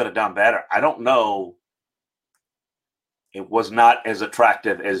say, I could have done better. I don't know. It was not as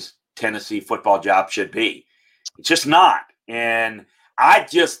attractive as Tennessee football job should be. It's just not. And I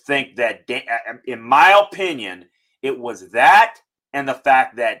just think that, in my opinion, it was that and the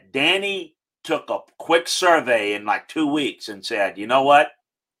fact that Danny took a quick survey in like 2 weeks and said, you know what?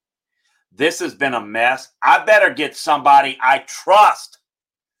 This has been a mess. I better get somebody I trust.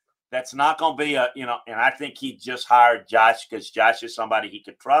 That's not going to be and I think he just hired Josh because Josh is somebody he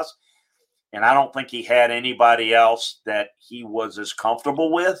could trust. And I don't think he had anybody else that he was as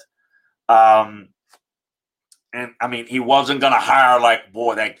comfortable with. And I mean, he wasn't going to hire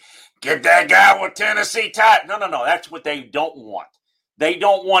they get that guy with Tennessee tight. No. That's what they don't want. They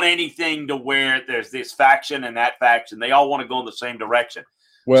don't want anything to where there's this faction and that faction. They all want to go in the same direction.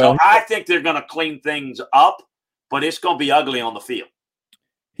 Well, so I think they're going to clean things up, but it's going to be ugly on the field.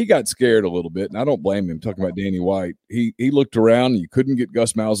 He got scared a little bit, and I don't blame him. Talking about Danny White, he looked around. And you couldn't get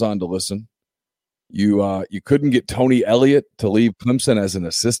Gus Malzahn to listen. You couldn't get Tony Elliott to leave Clemson as an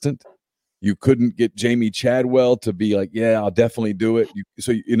assistant. You couldn't get Jamie Chadwell to be like, yeah, I'll definitely do it.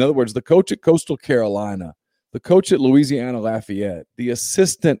 So in other words, the coach at Coastal Carolina, the coach at Louisiana Lafayette, the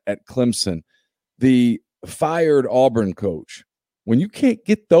assistant at Clemson, the fired Auburn coach, when you can't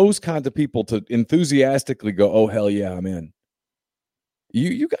get those kinds of people to enthusiastically go, oh, hell yeah, I'm in.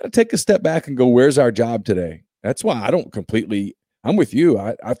 You got to take a step back and go, where's our job today? That's why I'm with you.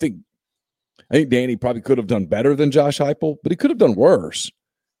 I think Danny probably could have done better than Josh Heupel, but he could have done worse.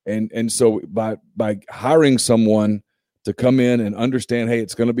 And so by hiring someone to come in and understand, hey,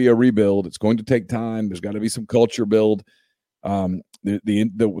 it's going to be a rebuild. It's going to take time. There's got to be some culture build. The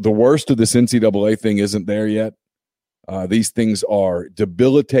worst of this NCAA thing isn't there yet. These things are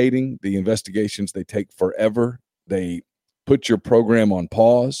debilitating. The investigations, they take forever. They put your program on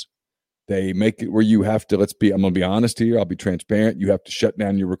pause. They make it where you have to, I'm going to be honest here. I'll be transparent. You have to shut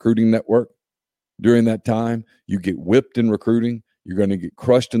down your recruiting network during that time. You get whipped in recruiting. You're going to get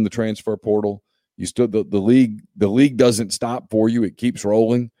crushed in the transfer portal. The league doesn't stop for you. It keeps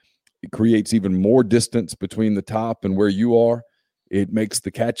rolling. It creates even more distance between the top and where you are. It makes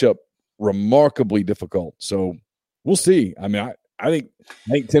the catch up remarkably difficult. So we'll see. I mean, I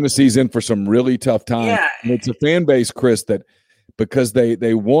think Tennessee's in for some really tough times. Yeah. And it's a fan base, Chris, that because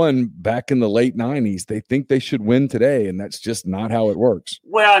they won back in the late 90s. They think they should win today, and that's just not how it works.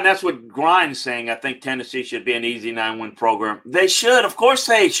 Well, and that's what Grind's saying. I think Tennessee should be an easy 9-win program. They should. Of course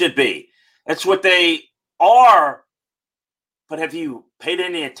they should be. That's what they are. But have you paid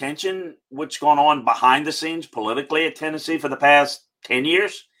any attention what's going on behind the scenes politically at Tennessee for the past 10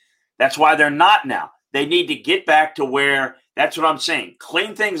 years? That's why they're not now. They need to get back to where, that's what I'm saying,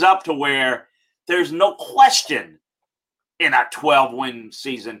 clean things up to where there's no question in a 12-win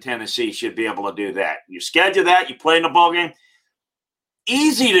season, Tennessee should be able to do that. You schedule that, you play in the bowl game.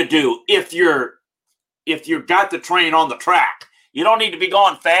 Easy to do if you've got the train on the track. You don't need to be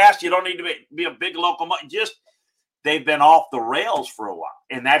going fast. You don't need to be a big locomotive. Just they've been off the rails for a while,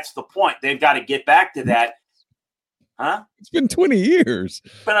 and that's the point. They've got to get back to that. Huh? It's been 20 years.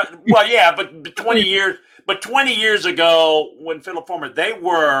 But well, yeah, but 20 years. But 20 years ago, when Phillip Fulmer, they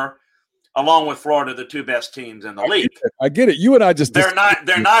were, along with Florida, the two best teams in the league. I get it. You and I just they're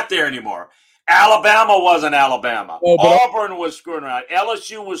not there anymore. Alabama wasn't Alabama. Auburn was screwing around.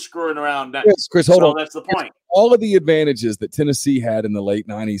 LSU was screwing around. Yes, Chris, hold on. That's the point. All of the advantages that Tennessee had in the late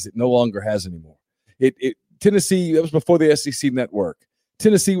 90s, it no longer has anymore. Tennessee, that was before the SEC network.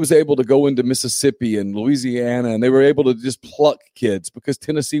 Tennessee was able to go into Mississippi and Louisiana, and they were able to just pluck kids because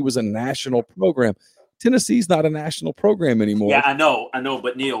Tennessee was a national program. Tennessee's not a national program anymore. Yeah, I know.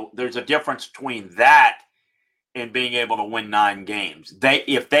 But, Neil, there's a difference between that and being able to win 9 games.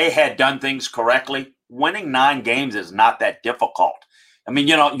 If they had done things correctly, winning 9 games is not that difficult. I mean,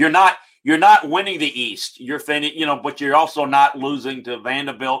 you're not winning the East. But you're also not losing to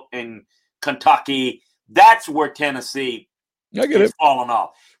Vanderbilt and Kentucky. That's where Tennessee is falling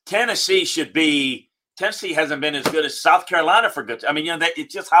off. Tennessee hasn't been as good as South Carolina for good. I mean,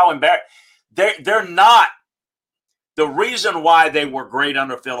 it's just how embarrassing. They're not. The reason why they were great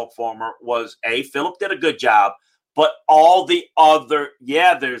under Phillip Fulmer was Phillip did a good job, but all the other,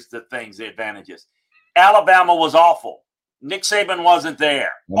 there's the things, the advantages. Alabama was awful. Nick Saban wasn't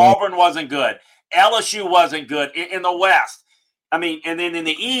there. Mm-hmm. Auburn wasn't good. LSU wasn't good in the West. I mean, and then in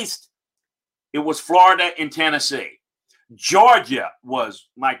the East, it was Florida and Tennessee. Georgia was,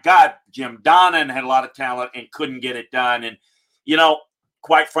 my God, Jim Donnan had a lot of talent and couldn't get it done. And,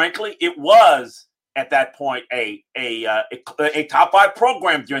 quite frankly, it was at that point a top 5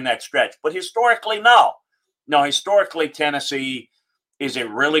 program during that stretch. But historically, no. Historically, Tennessee is a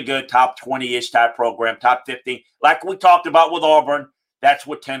really good top 20-ish type program, top 15. Like we talked about with Auburn, that's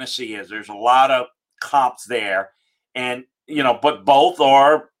what Tennessee is. There's a lot of comps there. And, but both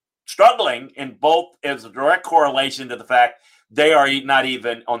are struggling, and both is a direct correlation to the fact they are not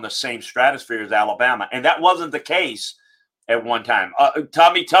even on the same stratosphere as Alabama. And that wasn't the case at one time.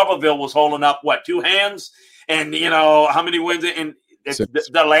 Tommy Tuberville was holding up, 2 hands? And, how many wins? And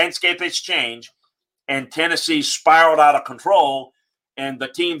the landscape has changed, and Tennessee spiraled out of control, and the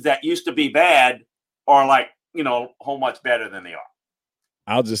teams that used to be bad are whole much better than they are.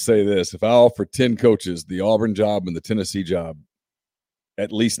 I'll just say this. If I offer 10 coaches the Auburn job and the Tennessee job,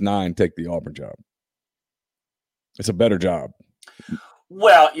 at least 9 take the Auburn job. It's a better job.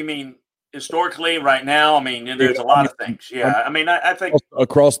 Well, you mean historically right now? I mean, there's a lot of things. Yeah. I mean, I think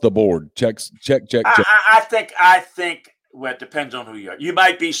across the board, check. I think well, it depends on who you are. You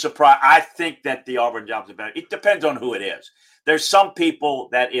might be surprised. I think that the Auburn jobs are better. It depends on who it is. There's some people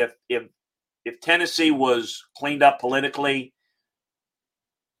that if Tennessee was cleaned up politically,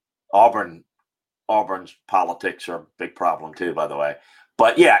 Auburn's politics are a big problem too, by the way.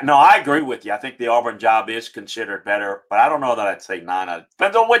 But I agree with you. I think the Auburn job is considered better, but I don't know that I'd say 9.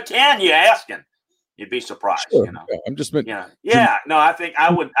 Depends on what 10 you're asking. You'd be surprised. Sure. I'm just meant. Yeah. No, I think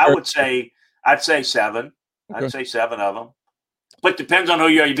I'd say 7. Okay. I'd say 7 of them. But depends on who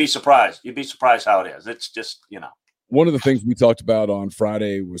you are. You'd be surprised. You'd be surprised how it is. It's just One of the things we talked about on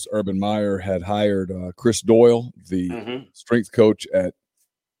Friday was Urban Meyer had hired Chris Doyle, the strength coach at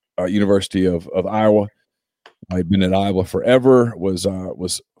University of Iowa. I'd been at Iowa forever, was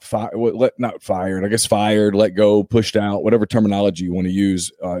not fired, I guess fired, let go, pushed out, whatever terminology you want to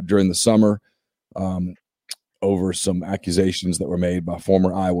use during the summer over some accusations that were made by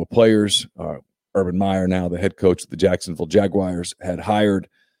former Iowa players. Urban Meyer, now the head coach of the Jacksonville Jaguars, had hired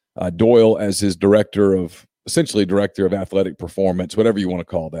Doyle as his director of athletic performance, whatever you want to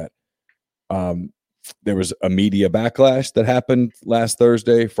call that. There was a media backlash that happened last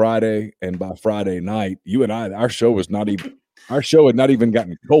Thursday, Friday, and by Friday night, you and I, our show had not even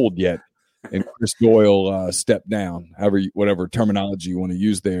gotten cold yet, and Chris Doyle stepped down. Whatever terminology you want to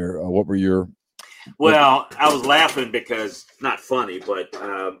use there. What were your? Well, I was laughing because not funny, but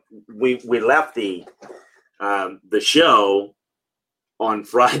we left the show on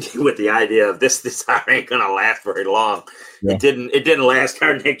Friday with the idea of this hire ain't going to last very long. Yeah. It didn't last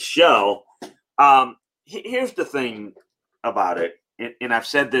our next show. Here's the thing about it, and I've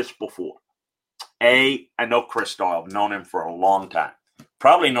said this before. I know Chris Doyle. I've known him for a long time.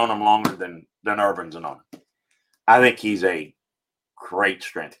 Probably known him longer than Urban's known him. I think he's a great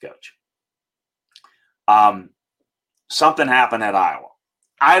strength coach. Something happened at Iowa.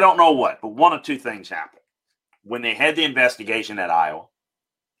 I don't know what, but one of two things happened. When they had the investigation at Iowa,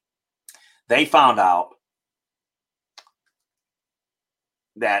 they found out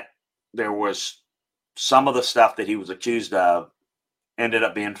that there was some of the stuff that he was accused of ended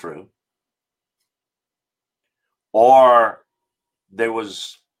up being true, or there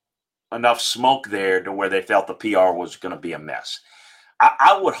was enough smoke there to where they felt the PR was going to be a mess.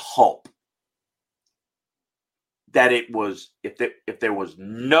 I would hope that it was, if there was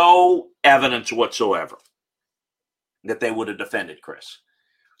no evidence whatsoever, that they would have defended Chris.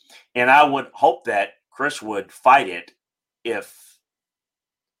 And I would hope that Chris would fight it if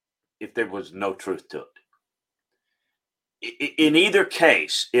there was no truth to it. In either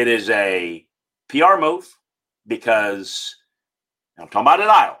case, it is a PR move because I'm talking about in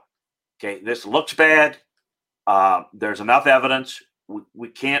Iowa. Okay, this looks bad. There's enough evidence. We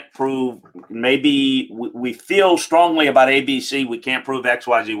can't prove. Maybe we feel strongly about ABC. We can't prove X,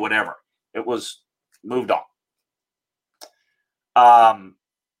 Y, Z, whatever. It was moved on.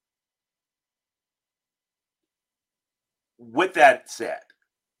 With that said,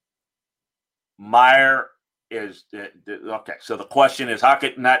 Meyer is okay. So the question is, how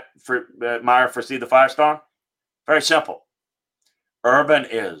could not Meyer foresee the firestorm? Very simple. Urban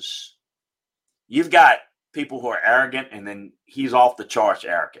is. You've got people who are arrogant, and then he's off the charts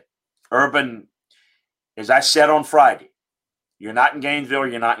arrogant. Urban, as I said on Friday, you're not in Gainesville,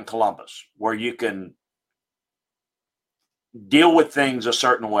 you're not in Columbus, where you can deal with things a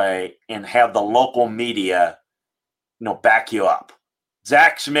certain way and have the local media, back you up.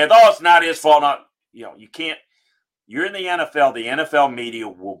 Zach Smith, it's not his fault. You can't. You're in the NFL. The NFL media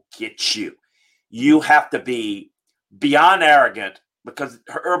will get you. You have to be beyond arrogant, because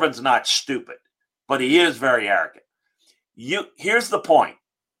Urban's not stupid, but he is very arrogant. Here's the point.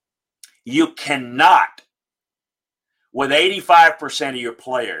 You cannot, with 85% of your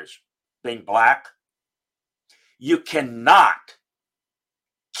players being black, you cannot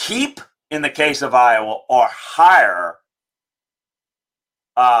keep, in the case of Iowa, or hire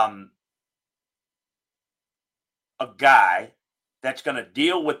a guy that's going to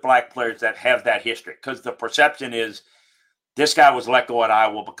deal with black players that have that history, because the perception is this guy was let go at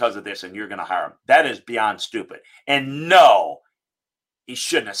Iowa because of this, and you're going to hire him. That is beyond stupid. And no, he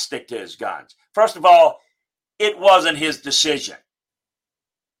shouldn't have stick to his guns. First of all, it wasn't his decision.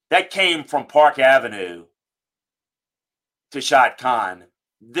 That came from Park Avenue to Shad Khan.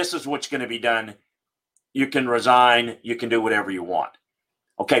 This is what's going to be done. You can resign. You can do whatever you want.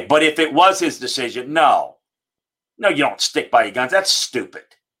 Okay, but if it was his decision, no, you don't stick by your guns. That's stupid.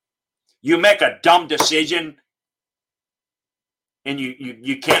 You make a dumb decision and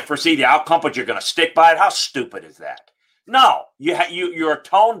you can't foresee the outcome, but you're going to stick by it. How stupid is that? No, you're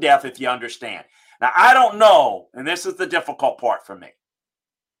tone deaf if you understand. Now, I don't know, and this is the difficult part for me.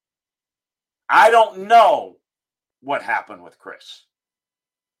 I don't know what happened with Chris.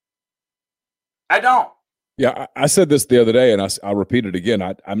 I don't. Yeah, I said this the other day, and I'll repeat it again.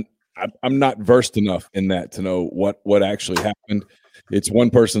 I'm not versed enough in that to know what actually happened. It's one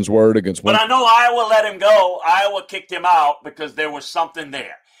person's word against one. But I know Iowa let him go. Iowa kicked him out because there was something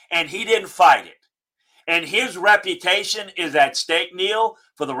there, and he didn't fight it. And his reputation is at stake, Neil,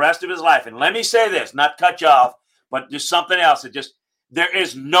 for the rest of his life. And let me say this, not cut you off, but just something else. There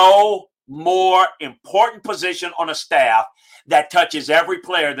is no more important position on a staff that touches every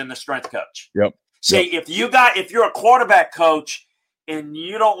player than the strength coach. Yep. See, if you're a quarterback coach and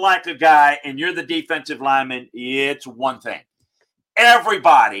you don't like a guy and you're the defensive lineman, it's one thing.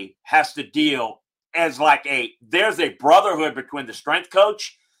 Everybody has to deal as there's a brotherhood between the strength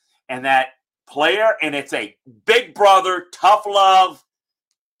coach and that player, and it's a big brother, tough love.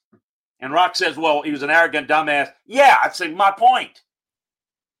 And Rock says, well, he was an arrogant dumbass. Yeah, I'd say my point.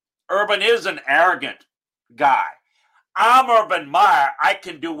 Urban is an arrogant guy. I'm Urban Meyer. I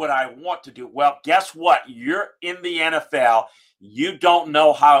can do what I want to do. Well, guess what? You're in the NFL. You don't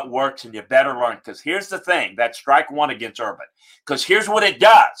know how it works, and you better learn. Because here's the thing, that strike one against Urban. Because here's what it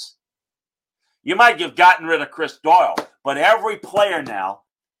does. You might have gotten rid of Chris Doyle, but every player now,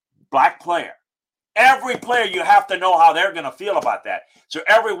 black player, every player, you have to know how they're going to feel about that. So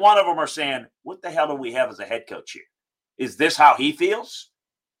every one of them are saying, what the hell do we have as a head coach here? Is this how he feels?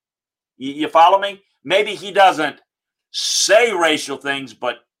 You follow me? Maybe he doesn't say racial things,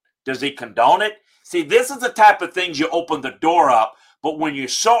 but does he condone it? See, this is the type of things you open the door up. But when you're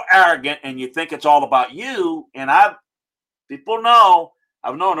so arrogant and you think it's all about you, and people know,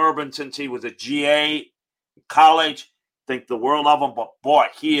 I've known Urban since he was a GA college, think the world of him, but boy,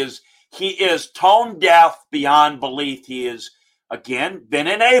 he is tone deaf beyond belief. He is, again, been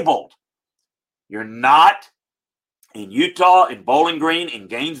enabled. You're not in Utah, in Bowling Green, in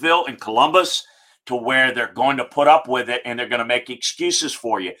Gainesville, in Columbus, to where they're going to put up with it and they're going to make excuses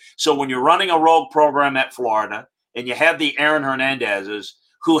for you. So when you're running a rogue program at Florida and you have the Aaron Hernandezes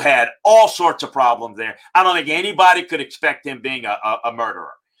who had all sorts of problems there, I don't think anybody could expect him being a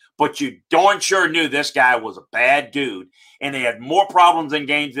murderer. But you darn sure knew this guy was a bad dude. And they had more problems in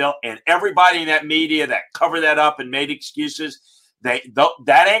Gainesville. And everybody in that media that covered that up and made excuses, that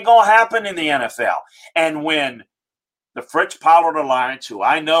ain't going to happen in the NFL. And when the Fritz Pollard Alliance, who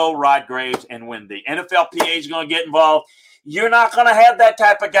I know, Rod Graves, and when the NFLPA is going to get involved, you're not going to have that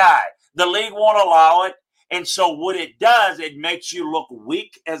type of guy. The league won't allow it. And so what it does, it makes you look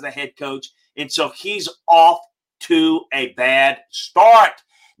weak as a head coach. And so he's off to a bad start.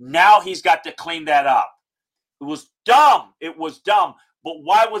 Now he's got to clean that up. It was dumb. But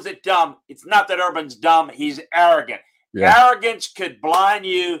why was it dumb? It's not that Urban's dumb. He's arrogant. Yeah. Arrogance could blind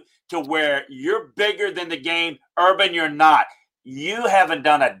you to where you're bigger than the game. Urban, you're not. You haven't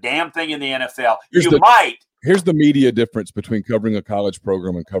done a damn thing in the NFL. Here's the media difference between covering a college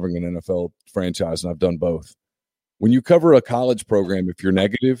program and covering an NFL franchise, and I've done both. When you cover a college program, if you're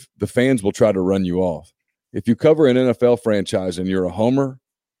negative, the fans will try to run you off. If you cover an NFL franchise and you're a homer,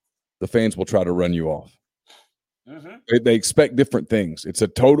 the fans will try to run you off. Mm-hmm. They expect different things. It's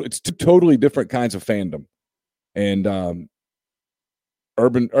two totally different kinds of fandom. And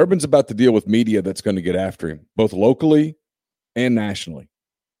Urban's about to deal with media that's going to get after him, both locally and nationally.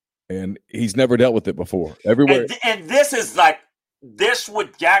 And he's never dealt with it before. Everywhere. And this is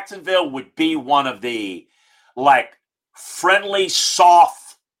Jacksonville would be one of the friendly,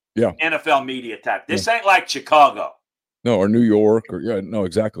 soft NFL media type. This ain't like Chicago. No, or New York, no,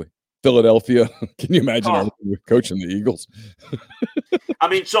 exactly. Philadelphia. Can you imagine coaching the Eagles? I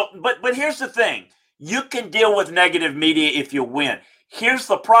mean, but here's the thing. You can deal with negative media if you win. Here's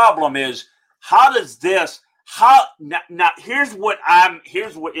the problem is, here's why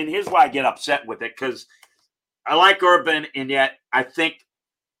I get upset with it, because I like Urban, and yet I think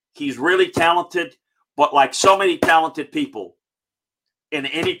he's really talented, but like so many talented people in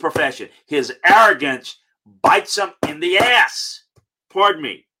any profession, his arrogance bites him in the ass. Pardon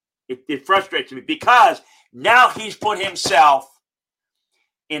me. It frustrates me because now he's put himself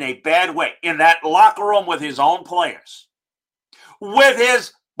in a bad way in that locker room with his own players, with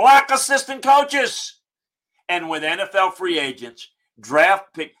his black assistant coaches, and with NFL free agents,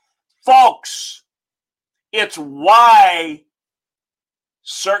 draft pick. Folks, it's why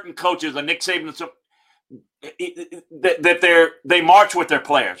certain coaches, like Nick Saban, that they march with their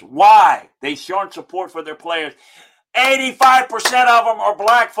players. Why? They show support for their players. 85% of them are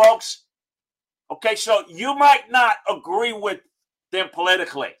black, folks. Okay, so you might not agree with them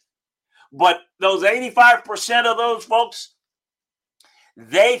politically, but those 85% of those folks,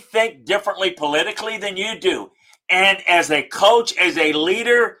 they think differently politically than you do. And as a coach, as a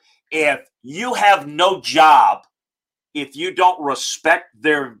leader, if you have no job, if you don't respect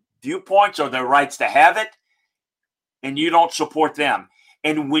their viewpoints or their rights to have it, and you don't support them,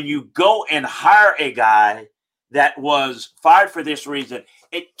 and when you go and hire a guy that was fired for this reason,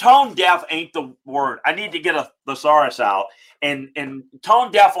 tone deaf ain't the word. I need to get a thesaurus out. And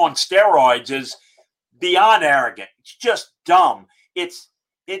tone deaf on steroids is beyond arrogant. It's just dumb. It's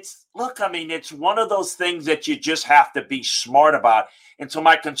one of those things that you just have to be smart about. And so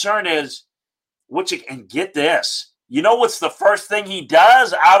my concern is, and get this, you know what's the first thing he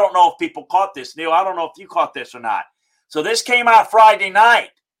does? I don't know if people caught this, Neil. I don't know if you caught this or not. So this came out Friday night.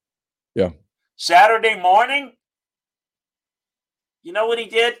 Yeah. Saturday morning, you know what he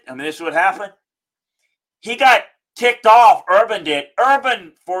did? I mean, this is what happened. He got ticked off. Urban did.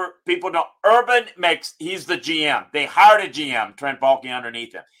 Urban, for people know, he's the GM. They hired a GM, Trent Baalke,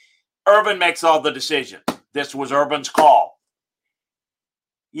 underneath him. Urban makes all the decisions. This was Urban's call.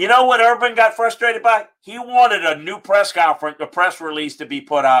 You know what Urban got frustrated by? He wanted a new press conference, a press release to be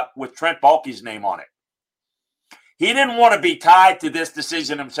put out with Trent Baalke's name on it. He didn't want to be tied to this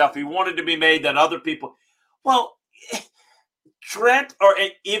decision himself. He wanted to be made that other people. Well, Trent or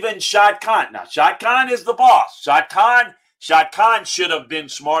even Shad Khan. Now, Shad Khan is the boss. Shad Khan should have been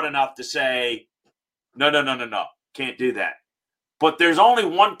smart enough to say, no, can't do that. But there's only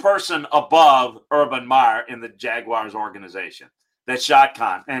one person above Urban Meyer in the Jaguars organization. That's Shad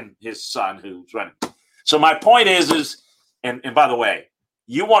Khan and his son who's running. So my point is, and by the way,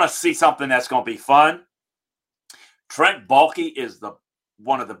 you want to see something that's going to be fun. Trent Baalke is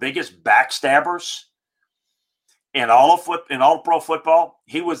one of the biggest backstabbers in all of pro football.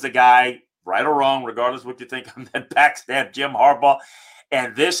 He was the guy, right or wrong, regardless of what you think, that backstabbed Jim Harbaugh.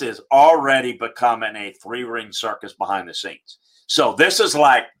 And this is already becoming a three-ring circus behind the scenes. So this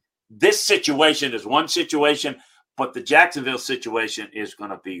situation is one situation, but the Jacksonville situation is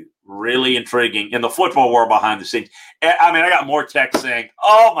going to be really intriguing in the football world behind the scenes. I mean, I got more texts saying,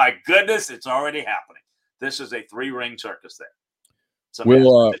 oh, my goodness, it's already happening. This is a three-ring circus there.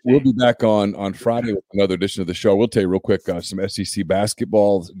 We'll be back on Friday with another edition of the show. We'll tell you real quick, some SEC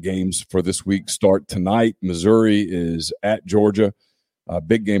basketball games for this week start tonight. Missouri is at Georgia.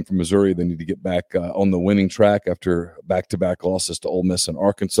 Big game for Missouri. They need to get back on the winning track after back-to-back losses to Ole Miss and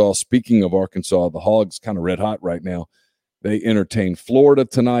Arkansas. Speaking of Arkansas, the Hogs kind of red hot right now. They entertain Florida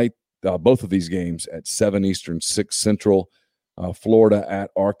tonight. Both of these games at 7 Eastern, 6 Central. Florida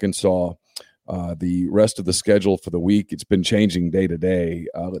at Arkansas. The rest of the schedule for the week, it's been changing day to day.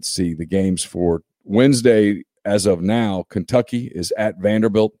 Let's see. The games for Wednesday, as of now, Kentucky is at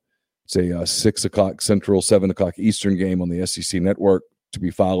Vanderbilt. It's a 6 o'clock Central, 7 o'clock Eastern game on the SEC Network, to be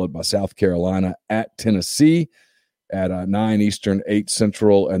followed by South Carolina at Tennessee at 9 Eastern, 8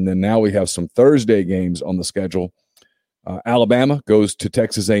 Central. And then now we have some Thursday games on the schedule. Alabama goes to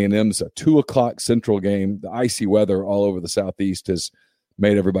Texas A&M. It's a 2 o'clock Central game. The icy weather all over the Southeast has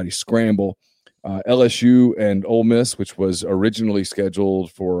made everybody scramble. LSU and Ole Miss, which was originally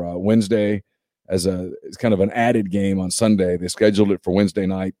scheduled for Wednesday as kind of an added game on Sunday. They scheduled it for Wednesday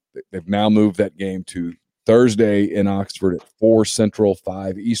night. They've now moved that game to Thursday in Oxford at 4 Central,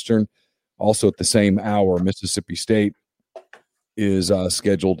 5 Eastern. Also at the same hour, Mississippi State is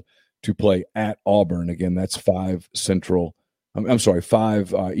scheduled to play at Auburn. Again, that's 5 Central.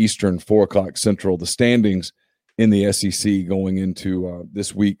 5 Eastern, 4 o'clock Central. The standings in the SEC going into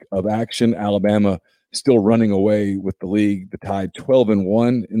this week of action. Alabama still running away with the league. The Tide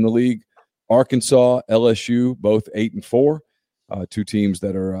 12-1 in the league. Arkansas, LSU, both 8-4. Two teams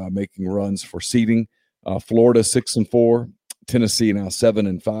that are making runs for seeding. Florida 6-4. Tennessee now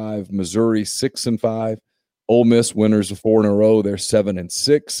 7-5. Missouri 6-5. Ole Miss winners of 4 in a row. They're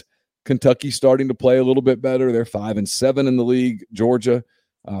 7-6. Kentucky starting to play a little bit better. They're 5-7 in the league. Georgia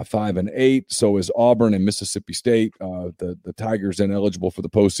 5-8. So is Auburn and Mississippi State. The Tigers ineligible for the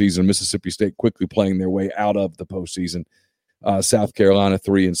postseason. Mississippi State quickly playing their way out of the postseason. South Carolina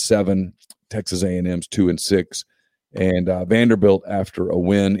 3-7. Texas A&M's 2-6. And Vanderbilt, after a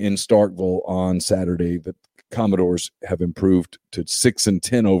win in Starkville on Saturday, the Commodores have improved to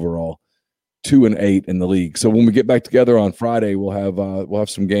 6-10 overall, 2-8 in the league. So when we get back together on Friday, we'll have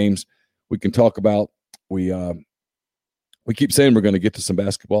some games we can talk about. We keep saying we're going to get to some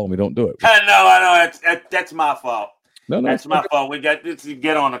basketball, and we don't do it. I know. That's my fault. No, that's my fault. We got to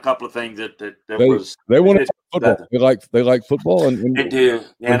get on a couple of things that they want to talk football. They like football, and they do.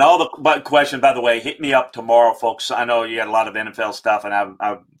 And all the question, by the way, hit me up tomorrow, folks. I know you had a lot of NFL stuff, and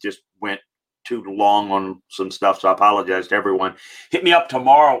I just went too long on some stuff, so I apologize to everyone. Hit me up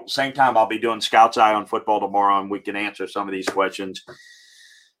tomorrow, same time. I'll be doing Scout's Eye on football tomorrow, and we can answer some of these questions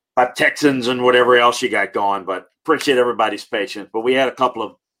about Texans and whatever else you got going. But appreciate everybody's patience. But we had a couple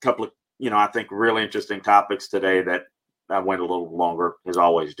of I think really interesting topics today that I went a little longer, as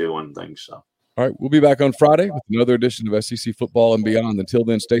always do, and things. So, all right, we'll be back on Friday with another edition of SEC Football and Beyond. Until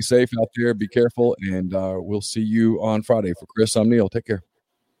then, stay safe out there, be careful, and we'll see you on Friday. For Chris, I'm Neil. Take care.